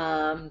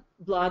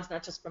blogs,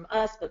 not just from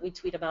us, but we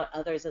tweet about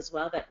others as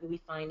well that we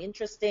find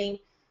interesting.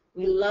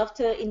 We love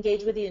to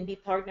engage with you and be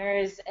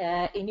partners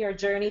in your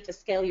journey to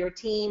scale your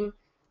team.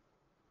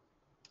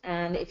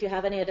 And if you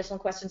have any additional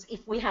questions,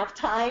 if we have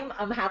time,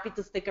 I'm happy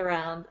to stick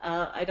around.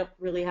 I don't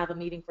really have a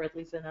meeting for at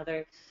least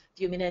another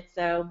few minutes,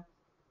 so.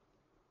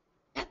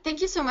 Yeah,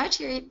 thank you so much,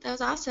 Irit. That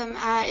was awesome.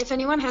 If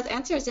anyone has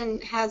answers and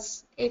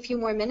has a few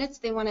more minutes,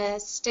 they want to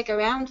stick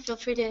around, feel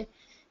free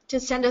to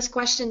send us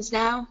questions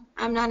now.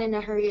 I'm not in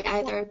a hurry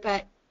either,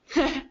 but.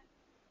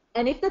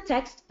 And if the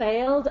text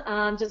failed,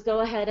 just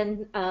go ahead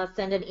and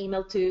send an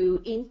email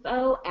to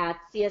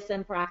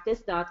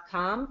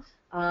info@csmpractice.com.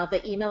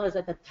 The email is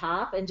at the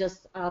top, and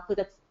just put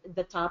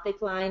the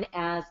topic line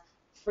as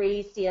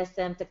free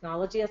CSM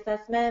technology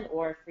assessment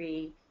or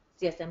free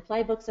CSM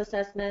playbooks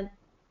assessment,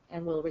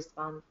 and we'll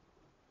respond.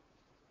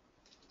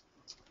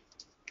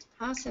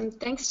 Awesome.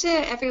 Thanks to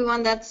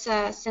everyone that's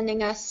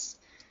sending us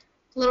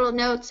little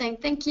notes saying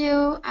thank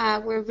you.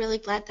 We're really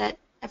glad that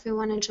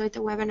everyone enjoyed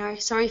the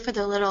webinar. Sorry for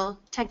the little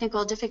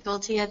technical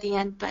difficulty at the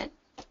end, but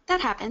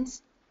that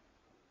happens.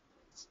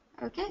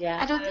 Okay. Yeah.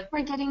 I don't think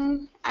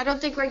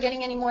we're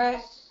getting any more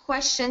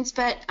questions,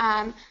 but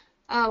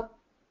oh,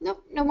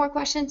 no more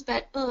questions,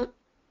 but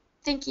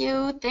thank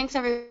you. Thanks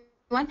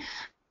everyone.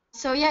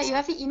 So yeah, you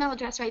have the email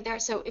address right there.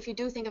 So if you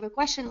do think of a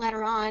question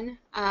later on,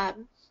 I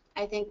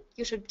think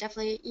you should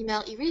definitely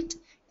email Irit,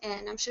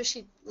 and I'm sure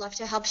she'd love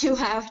to help you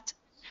out.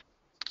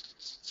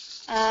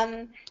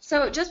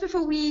 So just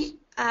before we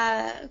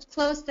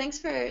close, thanks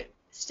for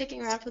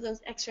sticking around for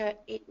those extra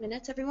 8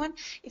 minutes, everyone.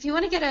 If you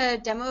want to get a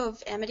demo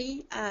of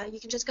Amity, you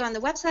can just go on the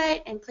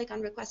website and click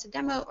on Request a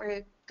Demo,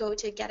 or go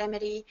to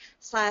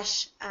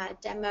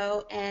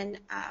getamity/demo, and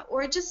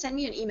or just send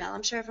me an email.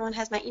 I'm sure everyone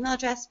has my email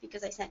address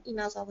because I send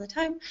emails all the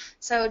time.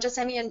 So just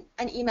send me an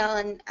email,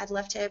 and I'd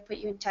love to put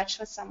you in touch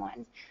with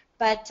someone.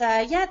 But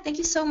yeah, thank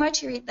you so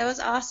much, Irit. That was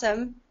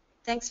awesome.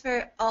 Thanks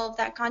for all of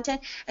that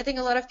content. I think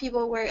a lot of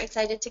people were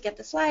excited to get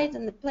the slides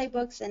and the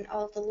playbooks and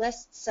all of the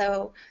lists.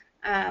 So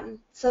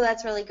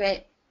that's really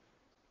great.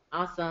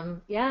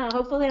 Awesome. Yeah,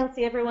 hopefully I'll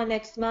see everyone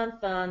next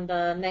month on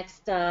the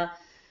next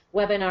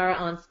webinar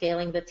on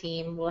scaling the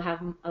team. We'll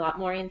have a lot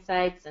more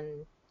insights,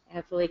 and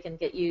hopefully can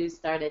get you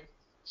started.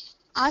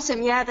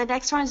 Awesome. Yeah, the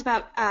next one is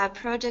about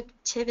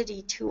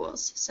productivity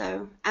tools.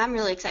 So I'm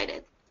really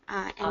excited.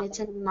 And awesome. It's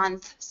in a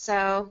month.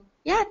 So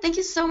yeah, thank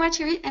you so much,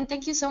 Irit, and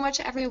thank you so much,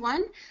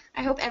 everyone.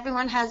 I hope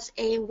everyone has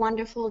a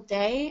wonderful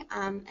day,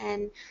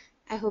 and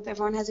I hope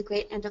everyone has a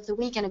great end of the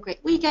week and a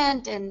great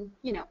weekend, and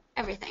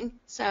everything.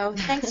 So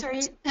thanks,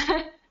 Irit.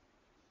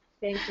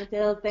 Thanks,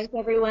 Mathilde. Thanks,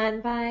 everyone.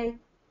 Bye.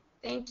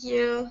 Thank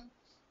you.